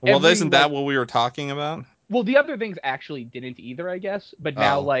 But Well, isn't that what we were talking about? well, the other things actually didn't either, I guess. But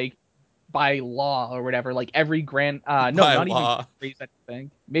now, Oh. like, by law or whatever, like every Grand no, By not even law. Grand Prix, I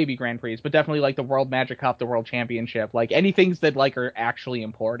think. Maybe Grand Prix, but definitely like the World Magic Cup, the World Championship, like any things that like are actually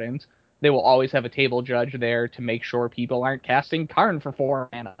important. They will always have a table judge there to make sure people aren't casting Karn for 4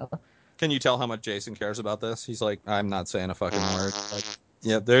 mana. Can you tell how much Jason cares about this? He's like, I'm not saying a fucking word. Like,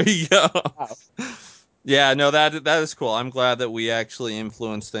 yeah, there you go. Wow. Yeah, no, that is cool. I'm glad that we actually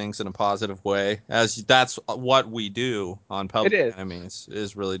influence things in a positive way, as that's what we do on Public It is. Enemies,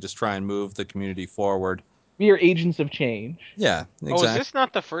 is really just try and move the community forward. We are agents of change. Yeah, exactly. Oh, is this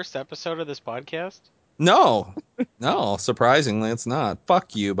not the first episode of this podcast? No, surprisingly, it's not.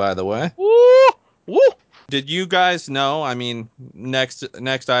 Fuck you, by the way. Woo! Woo! Did you guys know? I mean, next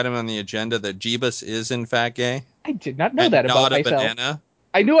item on the agenda that Jeebus is in fact gay I did not know and that not about a myself. banana.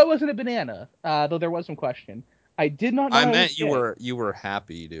 I knew I wasn't a banana, though there was some question. I did not know I I meant was you gay. were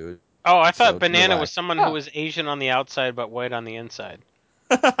happy, dude. Oh, I thought So banana was relax. someone who was Asian on the outside but white on the inside.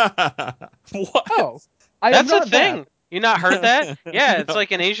 What? Oh, I am That's a not thing. that. You not heard that? Yeah, it's No.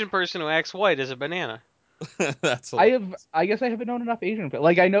 like an Asian person who acts white is a banana. That's I hilarious. have. I guess I haven't known enough Asian people.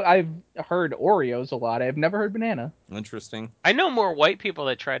 Like I know I've heard Oreos a lot. I've never heard banana. Interesting. I know more white people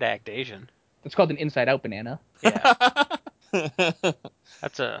that try to act Asian. It's called an inside-out banana. Yeah,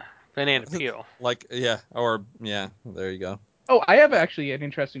 that's a banana peel. Like, yeah, or yeah, there you go. Oh, I have actually an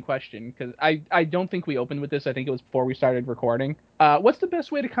interesting question because I don't think we opened with this. I think it was before we started recording. What's the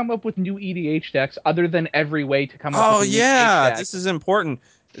best way to come up with new EDH decks other than every way to come up Oh with a new yeah, EDH deck? this is important.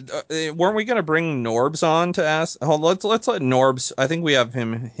 Weren't we gonna bring Norbs on to ask? Oh, let's let Norbs. I think we have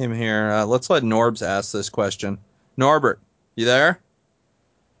him here. Let's let Norbs ask this question. Norbert, you there?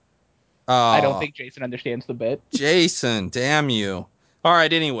 I don't Oh, think Jason understands the bit. Jason, damn you. All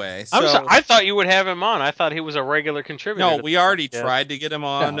right, anyway, I'm so sorry. I thought you would have him on. I thought he was a regular contributor. no, to we the already podcast. tried to get him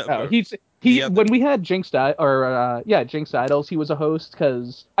on. No, but he the other- when we had Jinx Jinx Idols, he was a host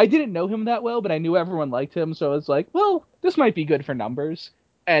because I didn't know him that well, but I knew everyone liked him, so I was like, well, this might be good for numbers.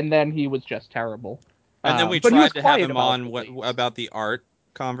 And then he was just terrible. And then we But he was tried to have quiet him about on it, at least. about the art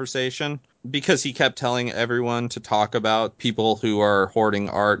conversation because he kept telling everyone to talk about people who are hoarding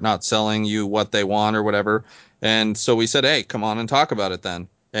art, not selling you what they want or whatever. And so we said, hey, come on and talk about it then.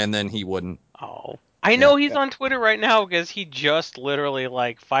 And then he wouldn't. Oh, I know he's on Twitter right now because he just literally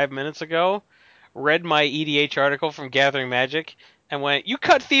like 5 minutes ago read my EDH article from Gathering Magic and went, "You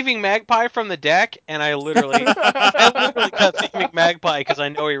cut Thieving Magpie from the deck," and I literally cut Thieving Magpie because I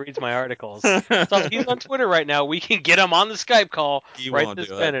know he reads my articles. So he's on Twitter right now. We can get him on the Skype call He right won't this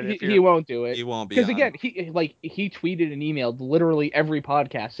do it. minute. He won't do it. He won't be Because on. again, he tweeted and emailed literally every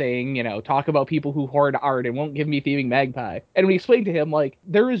podcast saying, talk about people who hoard art and won't give me Thieving Magpie. And we explained to him, like,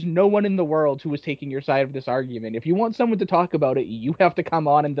 there is no one in the world who is taking your side of this argument. If you want someone to talk about it, you have to come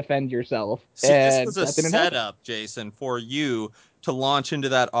on and defend yourself. See, this And was a that didn't happen. setup, Jason, for you to launch into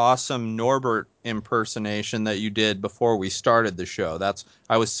that awesome Norbert impersonation that you did before we started the show.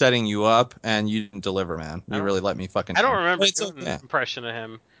 I was setting you up, and you didn't deliver, man. You really let me fucking. I don't remember It's doing okay. an impression of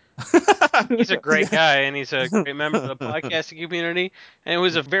him. He's a great guy, and he's a great member of the podcasting community, and it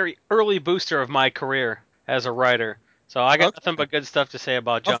was a very early booster of my career as a writer. So I got nothing but good stuff to say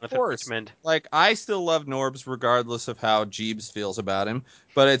about Jonathan Of course. Richmond. Like, I still love Norbs regardless of how Jeebs feels about him,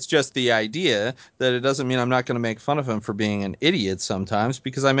 but it's just the idea that it doesn't mean I'm not going to make fun of him for being an idiot sometimes,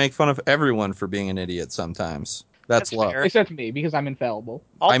 because I make fun of everyon for being an idiot sometimes. That's love. fair. Except me, because I'm infallible.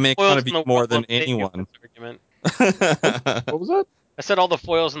 All I the make foils fun of in you the more world than won't save you in anyone. this argument. What was that? I said all the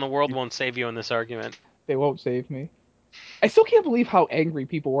foils in the world won't save you in this argument. They won't save me. I still can't believe how angry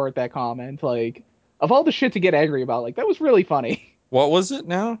people were at that comment. Like, of all the shit to get angry about, like, that was really funny. What was it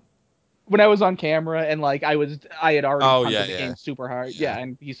now? When I was on camera and like I had already punted the yeah. game super hard. Yeah. Yeah,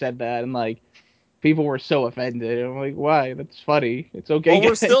 and he said that and like people were so offended. I'm like, why? That's funny. It's okay. Well, we're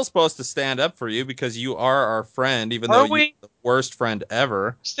guys. still supposed to stand up for you because you are our friend, even Are though we? you're the worst friend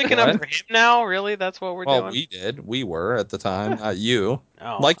ever. Sticking up for him now? Really? That's what we're Well, doing? we did. We were at the time, not you.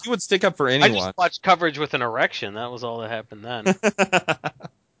 Oh. Like, you would stick up for I anyone. just watched coverage with an erection. That was all that happened then.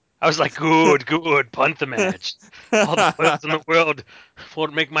 I was like, good, punt the match. All the foils in the world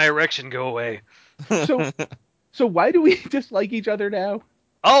won't make my erection go away. So why do we dislike each other now?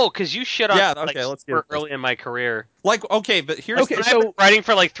 Oh, because you shit on Yeah, me, like okay, let's get super this. early in my career. Like, okay, but here's Okay, the I've been so writing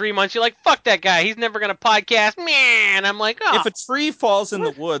for like 3 months. You're like, fuck that guy. He's never gonna podcast. Man, I'm like, oh. if a tree falls in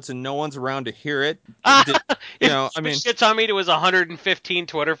the woods and no one's around to hear it, you If know, I he mean, shits on me to his 115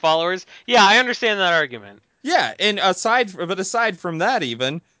 Twitter followers, yeah, I understand that argument. yeah, and aside from that,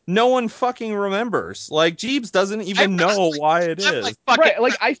 even no one fucking remembers. Like Jeebs doesn't even know why it I'm is. like fucking right,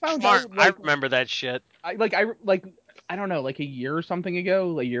 like I found smart. out I like remember that shit. I don't know, like a year or something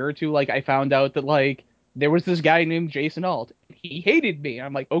ago, a year or two, like I found out that like there was this guy named Jason Alt. He hated me.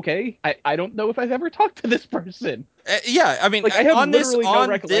 I'm like, okay, I don't know if I've ever talked to this person. Yeah, I mean, Like I have on this literally no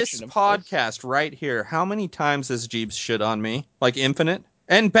recollection of this. podcast right here, how many times has Jeebs shit on me? Like infinite,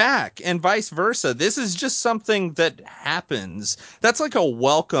 and back, and vice versa. This is just something that happens. That's like a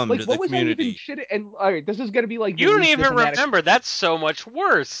welcome Like to the what was I even community. shit? And all right, this is gonna be like You the don't least even diplomatic. remember. That's so much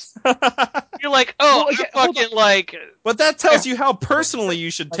worse. You're like, oh, Well, again, I hold on. fucking like. But that tells you how personally you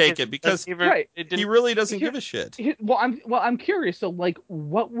should take it, because Even, Right. it he didn't. really doesn't Here- give a shit. Well, I'm curious. So, like,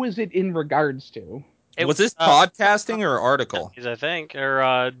 what was it in regards to? It Was this uh, podcasting or article? I think,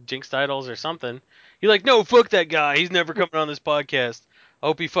 or Jinx titles or something. You're like, no, fuck that guy. He's never coming on this podcast. I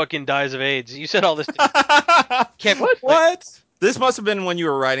hope he fucking dies of AIDS. You said all this. What? This must have been when you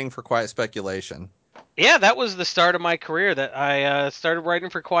were writing for Quiet Speculation. Yeah, that was the start of my career. That I started writing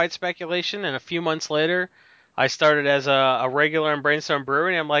for Quiet Speculation, and a few months later, I started as a regular on Brainstorm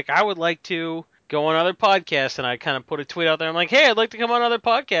Brewery. And I'm like, I would like to go on other podcasts, and I kind of put a tweet out there. I'm like, hey, I'd like to come on other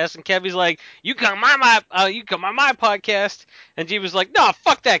podcasts. And Kevy's like, you come on my podcast. And G was like, no,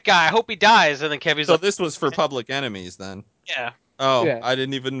 fuck that guy. I hope he dies. And then Kevy's So like, this was for Public Enemies then. yeah. Oh, Yeah. I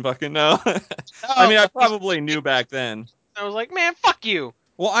didn't even fucking know. I Oh, mean, I probably knew back then. I was like, man, fuck you.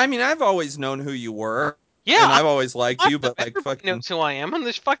 Well, I mean, I've always known who you were, Yeah, and I've always liked you, but like, everybody fucking, knows who I am on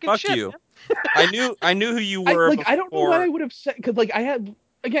this fucking fuck shit. you. Man. I knew who you were I don't know why I before. would have said, because like I had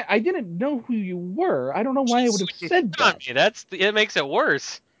again I didn't know who you were. I don't know why I would have said On that. me. It makes it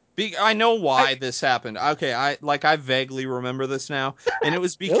worse. I know why this happened. Okay, I vaguely remember this now, and it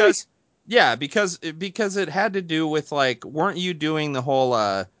was Really? because, yeah, because it had to do with like, weren't you doing the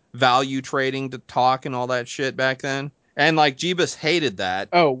whole value trading to talk and all that shit back then? And like Jeebus hated that,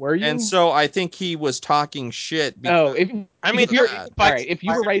 Oh, were you? and so I think he was talking shit. Oh, if I mean, if you're that. all right, if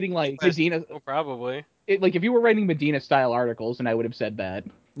you were writing like Medina, probably. like if you were writing Medina style articles, and I would have said that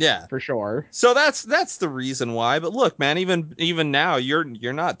Yeah. for sure. So that's the reason why. But look, man, even now you're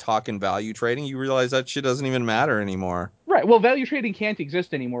not talking value trading. You realize that shit doesn't even matter anymore. Right. Well, value trading can't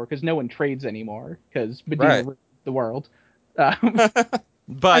exist anymore because no one trades anymore because Medina Right. ruined the world.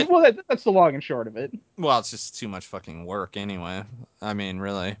 But Well, that's the long and short of it. well, it's just too much fucking work anyway. I mean,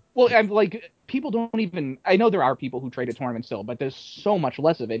 really. Well, I'm like people don't even. I know there are people who trade at tournaments still, but there's so much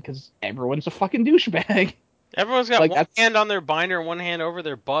less of it because everyone's a fucking douchebag. Everyone's got Like, one hand on their binder and one hand over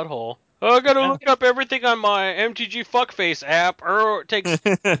their butthole. Oh, I gotta look up everything on my MTG Fuckface app, or it takes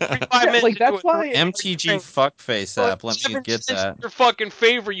 45 minutes like to that's do it. why. MTG fuckface app. Let me 7 get cents that. in your fucking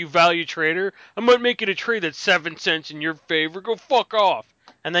favor, you value trader. I might make it a trade that's 7 cents in your favor. Go fuck off.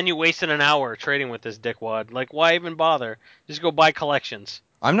 And then you wasted an hour trading with this dickwad. Like, why even bother? Just go buy collections.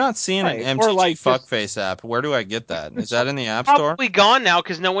 I'm not seeing Right, an or MTG like just- fuckface app. Where do I get that? Is that in the App Store? Probably gone now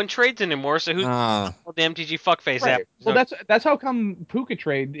because no one trades anymore. So who's Uh, the MTG Fuckface app? Right. Well, that's how come Puka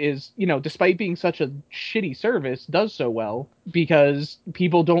Trade is, despite being such a shitty service, does so well because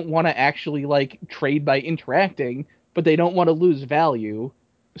people don't want to actually like trade by interacting, but they don't want to lose value,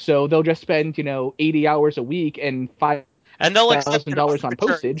 so they'll just spend 80 hours a week and And they'll accept an $5,000 on arbitrary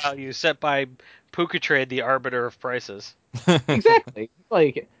postage. value set by Puka Trade, the arbiter of prices. Exactly.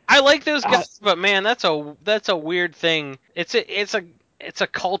 Like I like those guys, but man, that's a weird thing. It's a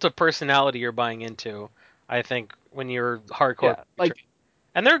cult of personality you're buying into. I think when you're hardcore, yeah, like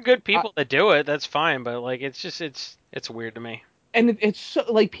and there are good people that do it. That's fine, but like it's weird to me. and it's so,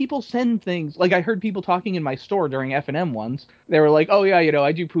 like people send things. Like I heard people talking in my store during F&M once. They were like, "Oh yeah,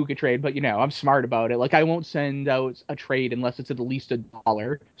 I do Puka Trade, but I'm smart about it. Like I won't send out a trade unless it's at least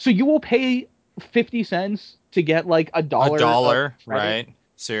 $1. So you will pay 50 cents to get like $1. $1, of credit right?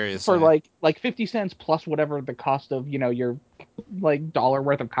 Seriously. for like 50 cents plus whatever the cost of your like dollar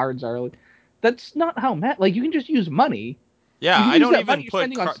worth of cards are. Like, that's not how like you can just use money. Yeah, You can I use don't that even money you're put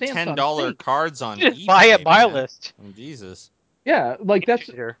spending on stamps on $10 things. cards on Just eBay. buy it, buy man. list. Oh, Jesus. Yeah, like that's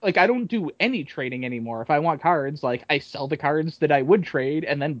Sure. like I don't do any trading anymore. If I want cards, like I sell the cards that I would trade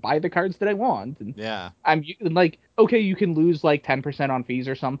and then buy the cards that I want. And Yeah. I'm like, okay, you can lose like 10% on fees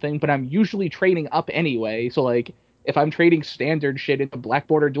or something, but I'm usually trading up anyway. So like if I'm trading standard shit into Black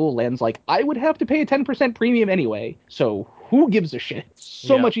Border Dual Lands, like I would have to pay a 10% premium anyway. So who gives a shit? It's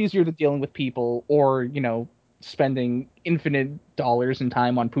so Yeah. much easier than dealing with people or, spending infinite dollars and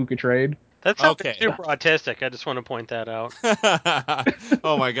time on Puka Trade. That sounds Okay. super autistic. I just want to point that out.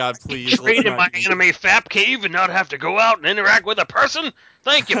 Oh my God! Please, let's Trade in not my get into- anime fap cave and not have to go out and interact with a person?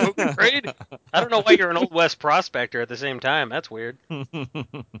 Thank you, Puka Trade. I don't know why you're an Old West prospector at the same time. That's weird.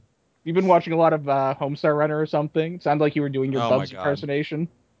 You've been watching a lot of Homestar Runner or something? Sounded like you were doing your Oh my Bubs God. impersonation.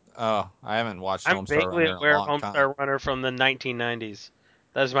 Oh, I haven't watched I'm Homestar vaguely Runner in aware a of long time. Homestar Runner from the 1990s.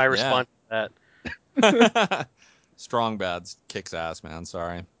 That's my response to that. Strong Bad's kicks ass, man.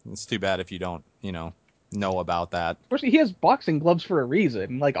 Sorry, it's too bad if you don't, know about that. Of course, he has boxing gloves for a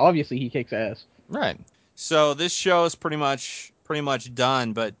reason. Like, obviously, he kicks ass. Right. So this show is pretty much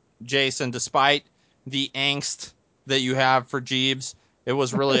done. But Jason, despite the angst that you have for Jeebs, it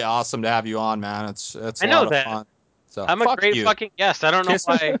was really awesome to have you on, man. It's I a know lot of that. fun. So I'm a fuck great you. fucking guest. I don't know Kiss-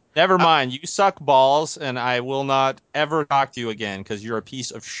 why. Never mind. You suck balls, and I will not ever talk to you again because you're a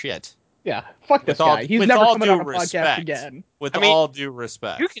piece of shit. Yeah, fuck this With all- guy. He's with never all coming due on a podcast respect. again. With I mean, all due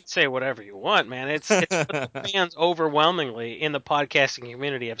respect. You can say whatever you want, man. It's what the fans overwhelmingly in the podcasting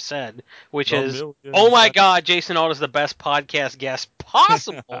community have said, which The is, millions oh my that- God, Jason Alder's the best podcast guest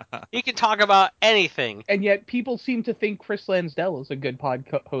possible. He can talk about anything. And yet, people seem to think Chris Lansdell is a good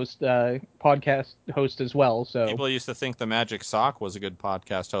podcast host as well. So People used to think the Magic Sock was a good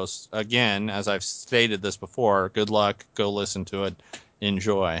podcast host. Again, as I've stated this before, good luck. Go listen to it.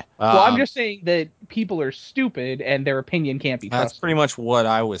 Enjoy. well, I'm just saying that people are stupid and their opinion can't be That's trusted. pretty much what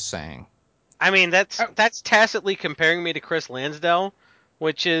I was saying. I mean, that's tacitly comparing me to Chris Lansdell,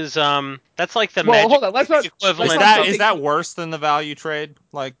 which is that's like the Well, Magic hold on, let's not- equivalent. let's not Is that worse than the value trade?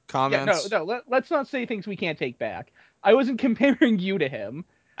 Like Yeah, comments? let's not say things we can't take back. I wasn't comparing you to him.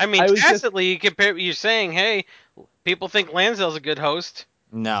 I mean, I was just- tacitly you're saying, hey, people think Lansdell's a good host.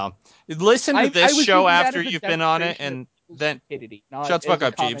 No. Listen to I this was show using that after as a you've been on it, demonstration and of then stupidity, not shut the fuck as a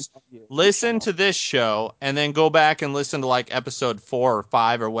up, comment Jeeves. on you. Listen to this show and then go back and listen to like episode 4 or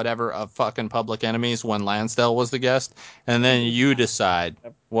 5 or whatever of fucking Public Enemies when Lansdale was the guest, and then you decide.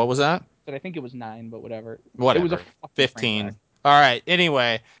 What was that? But I think it was 9, but whatever. Whatever. It was a fucking 15. train wreck. All right.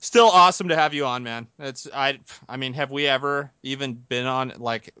 Anyway, still awesome to have you on, man. I mean, have we ever even been on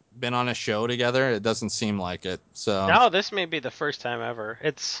a show together? It doesn't seem like it. So No, this may be the first time ever.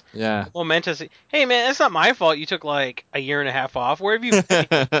 It's yeah. momentous. Hey, man, it's not my fault you took like a year and a half off. Where have you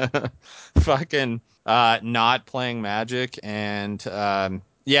been? Fucking not playing Magic and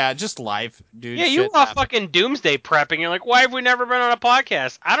yeah, just life, dude. Yeah, you Shit were off happens. fucking doomsday prepping. You're like, why have we never been on a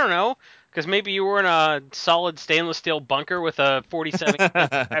podcast? I don't know. Because maybe you were in a solid stainless steel bunker with a 47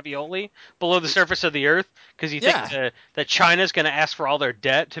 ravioli below the surface of the earth because you think that China's going to ask for all their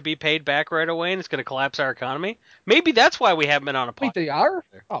debt to be paid back right away and it's going to collapse our economy. Maybe that's why we haven't been on a podcast. Wait, they are?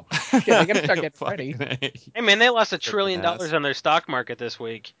 Oh, shit, I gotta start getting ready. Hey, man, they lost $1 trillion ass. on their stock market this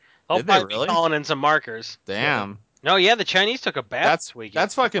week. They'll Did they probably really? be calling in some markers. Damn. No, yeah, the Chinese took a bath this week.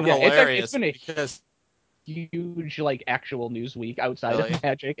 That's fucking Yeah, hilarious. it's been a because huge, like, actual news week outside Really? of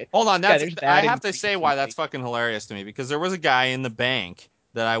Magic. hold on, Yeah, that's there's I that have to in say Greece why and, that's like- fucking hilarious to me because there was a guy in the bank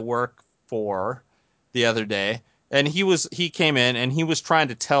that I work for the other day, and he came in and he was trying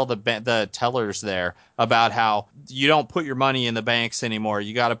to tell the tellers there about how you don't put your money in the banks anymore.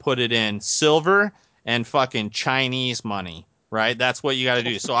 You got to put it in silver and fucking Chinese money. Right, that's what you got to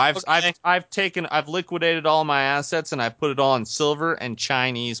do. So I've liquidated all my assets and I've put it all in silver and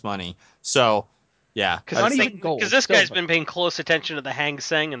Chinese money. So, yeah, Not even gold, Because this guy's silver. been paying close attention to the Hang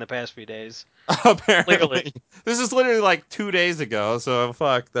Seng in the past few days. apparently Clearly. this is literally like 2 days ago. So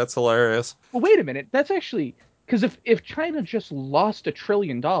fuck, that's hilarious. Well, wait a minute. That's actually... Because if China just lost $1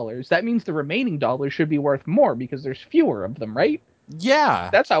 trillion, that means the remaining dollars should be worth more because there's fewer of them, right? Yeah,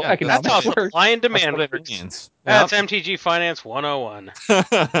 That's how yeah, economics That's how works. supply and that's demand what it works. means. That's MTG Finance 101.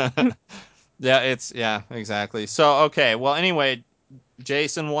 Yeah, exactly. So okay, well, anyway,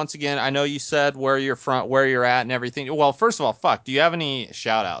 Jason, once again, I know you said where you're at and everything. Well, first of all, do you have any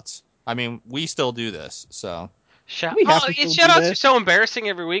shout outs? I mean, we still do this, so We have to still do Shout-outs are this. so embarrassing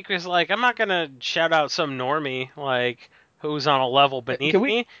every week because, like, I'm not going to shout out some normie, like, who's on a level beneath Can we-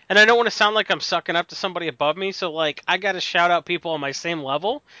 me, and I don't want to sound like I'm sucking up to somebody above me, so, like, I got to shout out people on my same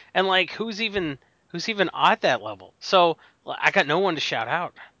level, and, like, who's even at that level? So, I got no one to shout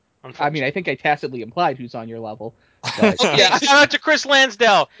out. I mean, I think I tacitly implied who's on your level. But, Okay, shout out to Chris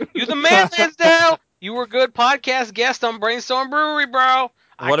Lansdell. You the man, Lansdell. You were a good podcast guest on Brainstorm Brewery, bro.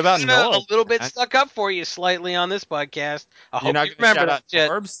 What about kinda Norbs, a little bit man? stuck up for you slightly on this podcast. I you're hope not you going to remember shout that out shit.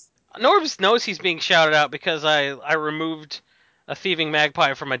 Norbs? Norbs knows he's being shouted out because I removed a thieving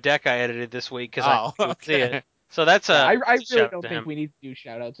magpie from a deck I edited this week because I couldn't see it. So that's a, I that's a really shout out don't to think him. we need to do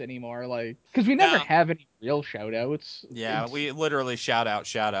shout outs anymore, like, because we never No. have any real shout outs. Yeah, we literally shout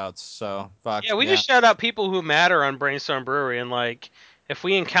outs. So fuck. Yeah, we just shout out people who matter on Brainstorm Brewery, and like, if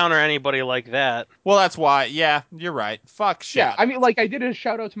we encounter anybody like that, Well, that's why. Yeah, you're right. Fuck Yeah, shout. I mean, like, I did a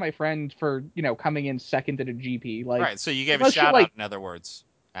shout out to my friend for, coming in second at a GP. Like, Right. So you gave a unless shit shout like, out. In other words.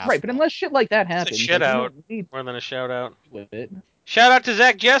 right, but Asshole. unless shit like that it's a happens, shit like, we out don't need more than a shout out. with it. Shout out to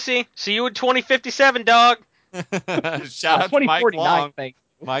Zach Jesse. See you in 2057, dog. Shout out to Mike 2049, Long. thank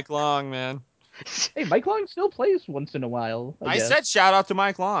you. Mike Long, man. Hey, Mike Long still plays once in a while. I guess. said shout out to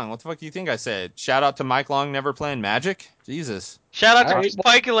Mike Long. What the fuck do you think I said? Shout out to Mike Long never playing Magic? Jesus. Shout out to All Chris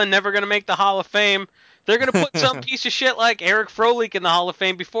right, Peikelin, never gonna make the Hall of Fame. They're gonna put some piece of shit like Eric Froelich in the Hall of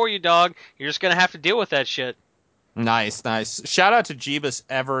Fame before you, dog. You're just gonna have to deal with that shit. Nice. Shout out to Jeebus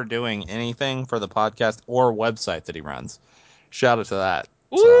ever doing anything for the podcast or website that he runs. Shout out to that.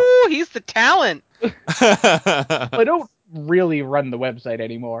 Ooh, he's the talent. I don't really run the website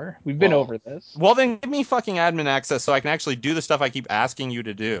anymore. We've been Well- over this. Well, then give me fucking admin access so I can actually do the stuff I keep asking you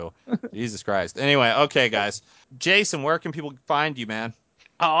to do. Jesus Christ. Anyway, okay, guys. Jason, where can people find you, man?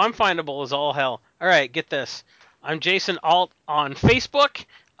 Oh, I'm findable as all hell. All right, get this. I'm Jason Alt on Facebook.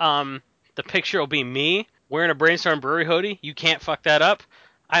 The picture will be me wearing a Brainstorm Brewery hoodie. You can't fuck that up.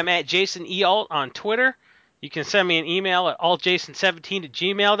 I'm at Jason E. Alt on Twitter. You can send me an email at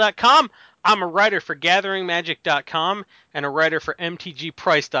altjason17@gmail.com. I'm a writer for gatheringmagic.com and a writer for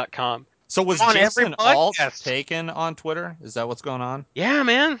mtgprice.com. So was On every Jason Alt podcast. taken on Twitter? Is that what's going on? Yeah,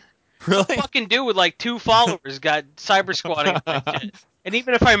 man. Really? Fucking dude with like 2 followers got cyber squatting and that shit. And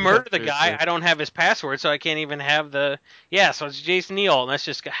even if I murder the guy, I don't have his password, so I can't even have the. Yeah, so it's Jason Neal, and that's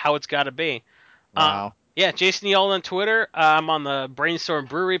just how it's got to be. Wow. Yeah, Jason Neal on Twitter. I'm on the Brainstorm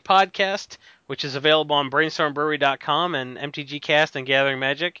Brewery podcast, which is available on brainstormbrewery.com and MTGcast and Gathering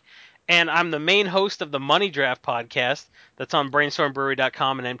Magic. And I'm the main host of the Money Draft podcast that's on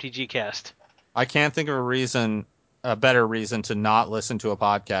brainstormbrewery.com and MTGcast. I can't think of a better reason to not listen to a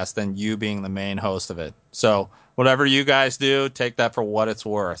podcast than you being the main host of it. So whatever you guys do, take that for what it's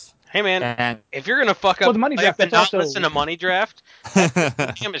worth. Hey, man, And if you're going to fuck Well, up the Money life Draft, and that's not also- listen to Money Draft, that's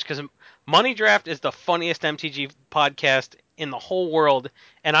damage, because Money Draft is the funniest MTG podcast in the whole world,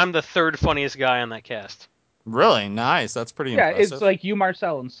 and I'm the third funniest guy on that cast. really nice. That's pretty Yeah, impressive. it's like you,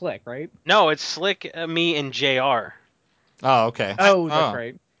 Marcel, and Slick, right? No, it's Slick, me, and JR. Oh, okay. Oh, that's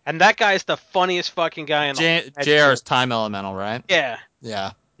right. And that guy is the funniest fucking guy in the whole JR's time elemental, right? Yeah.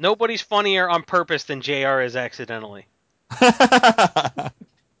 Yeah. Nobody's funnier on purpose than JR is accidentally.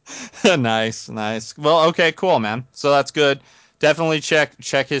 Nice. Well, okay, cool, man. So that's good. Definitely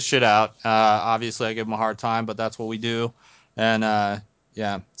check his shit out. Obviously, I give him a hard time, but that's what we do. And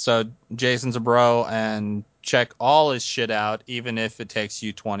yeah, so Jason's a bro, and check all his shit out, even if it takes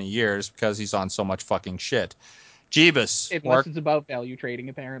you 20 years, because he's on so much fucking shit. Jeebus. Unless it's about value trading,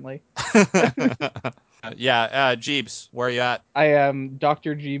 apparently. Yeah, Jeebs, where are you at? I am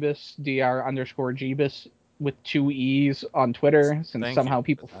Dr. Jeebus, Dr_Jeebus, with 2 E's on Twitter, since Thank somehow you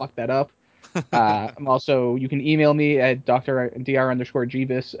people for that. fuck that up. I'm also, you can email me at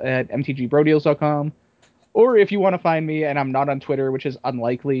dr_Jeebus at mtgbrodeals.com. Or if you want to find me, and I'm not on Twitter, which is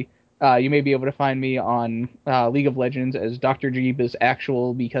unlikely, you may be able to find me on League of Legends as Dr. Jeebus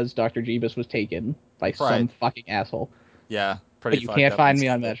Actual, because Dr. Jeebus was taken by some Right. fucking asshole. Yeah, pretty But you fucked can't up find and me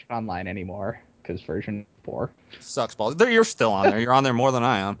on stupid. Magic Online anymore, because version 4. Sucks balls. You're still on there. You're on there more than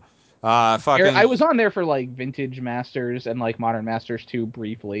I am. Fucking. I was on there for like Vintage Masters and like Modern Masters 2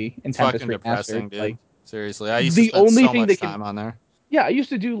 briefly, and It's fucking Tempest depressing, Remastered. dude. Like, Seriously, I used the to spend only so thing much that can- time on there. yeah, I used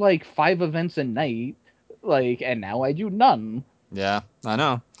to do like 5 events a night, like, and now I do none. Yeah, I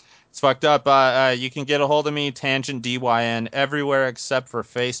know. It's fucked up. You can get a hold of me, Tangent DYN, everywhere except for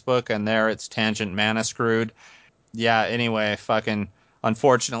Facebook, and there it's Tangent Mana Screwed. Yeah, anyway, fucking.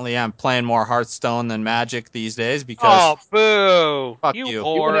 Unfortunately, I'm playing more Hearthstone than Magic these days because. Oh, boo! Fuck You you. You and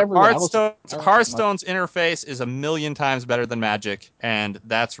whore. everyone else. Hearthstone's interface is a million times better than Magic, and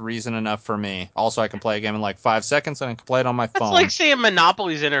that's reason enough for me. Also, I can play a game in like 5 seconds, and I can play it on my That's phone. like saying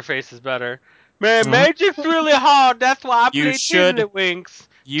Monopoly's interface is better. Man, Mhm. Magic's really hard. That's why I You play should- Tiddlywinks.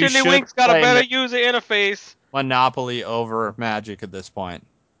 You should Tiddlywinks got a play better user interface. Monopoly over Magic at this point.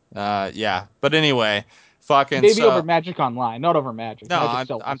 Yeah, but anyway, fucking. Maybe so, over Magic Online, not over Magic. No, Magic's I'm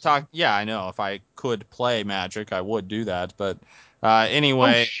still talking. awesome. Yeah, I know. If I could play Magic, I would do that. But Oh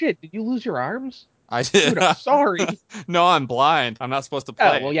anyway, shit! Did you lose your arms? I did. Dude, I'm sorry. No, I'm blind. I'm not supposed to Oh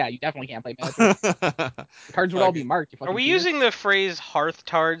play. well, yeah, you definitely can't play Magic. The cards would all be marked. You Are fucking we cheater. using the phrase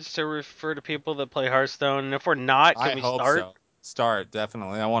hearthtards to refer to people that play Hearthstone? And if we're not, can I we hope start? so. Start,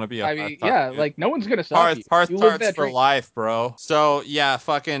 definitely. I want to be a I mean, Hearth yeah, dude. like no one's gonna stop you. You live Hearth that for dream. life, bro. So yeah,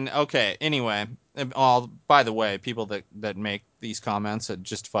 fucking okay. Anyway, by the way, people that make these comments that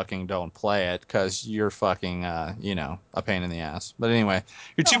just fucking don't play it because you're fucking, a pain in the ass. But anyway,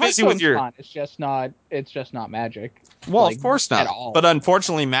 you're too busy with your. Fun. It's just not Magic. Well, of course not. At all. But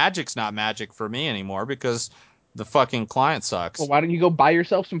unfortunately, Magic's not Magic for me anymore because the fucking client sucks. Well, why don't you go buy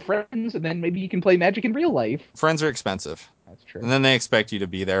yourself some friends and then maybe you can play Magic in real life? Friends are expensive. That's true. And then they expect you to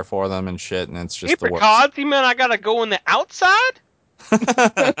be there for them and shit, and it's just the worst. Cards? You mean I gotta go on the outside?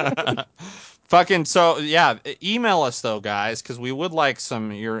 Fucking so yeah, email us though, guys, because we would like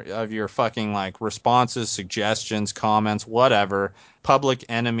some of your fucking like responses, suggestions, comments, whatever. Public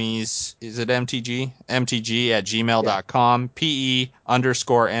Enemies, is it MTG? MTG@gmail.com.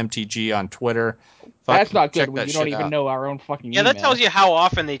 PE_MTG on Twitter. That's not good check when that you don't shit even out. know our own fucking Yeah, email. that tells you how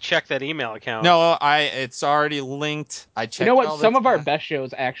often they check that email account. No, it's already linked. I checked. You know what? all the Some of our time. best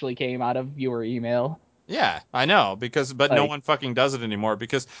shows actually came out of viewer email. Yeah, I know, but no Like- one fucking does it anymore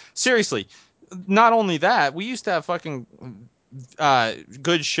because seriously, not only that, we used to have fucking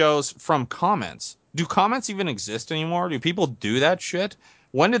good shows from comments. Do comments even exist anymore? Do people do that shit?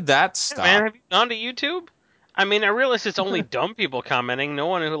 When did that stop? Man, have you gone to YouTube? I mean, I realize it's only dumb people commenting. No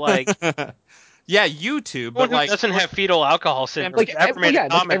one who Yeah, YouTube, no one but who like doesn't have fetal alcohol syndrome. Like, ever made a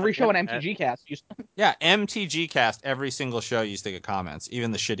comment every on show on the internet. MTG Cast used. yeah, MTG Cast, every single show used to get comments,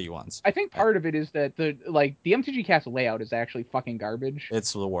 even the shitty ones. I think part of it is that the MTG Cast layout is actually fucking garbage.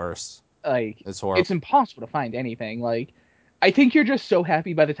 It's the worst. Like, It's horrible. it's impossible to find anything. Like, I think you're just so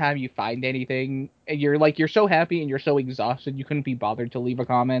happy by the time you find anything, and you're so happy and you're so exhausted you couldn't be bothered to leave a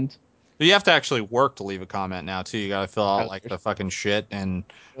comment. But you have to actually work to leave a comment now too. You got to fill out like the fucking shit and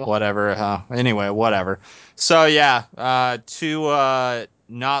whatever. Anyway, whatever. So yeah, to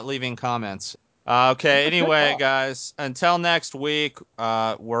not leaving comments. Okay. Anyway, guys. Until next week.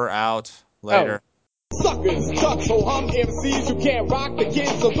 We're out. Later. Suckers, cucks, so hum MCs, you can't rock the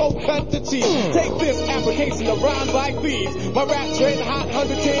kids, so go cut the cheese. Take this application of rhymes like these. My rap's red hot,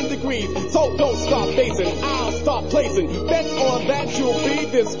 110 degrees. So don't stop facing, I'll stop placing. Bets on that you'll be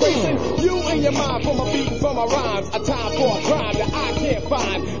disgracing. You and your mind from a beat and from my rhymes. A time for a crime that I can't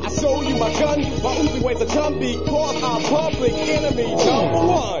find. I show you my gun, my Uzi weighs a ton because I'm public enemy number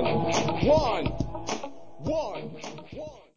one.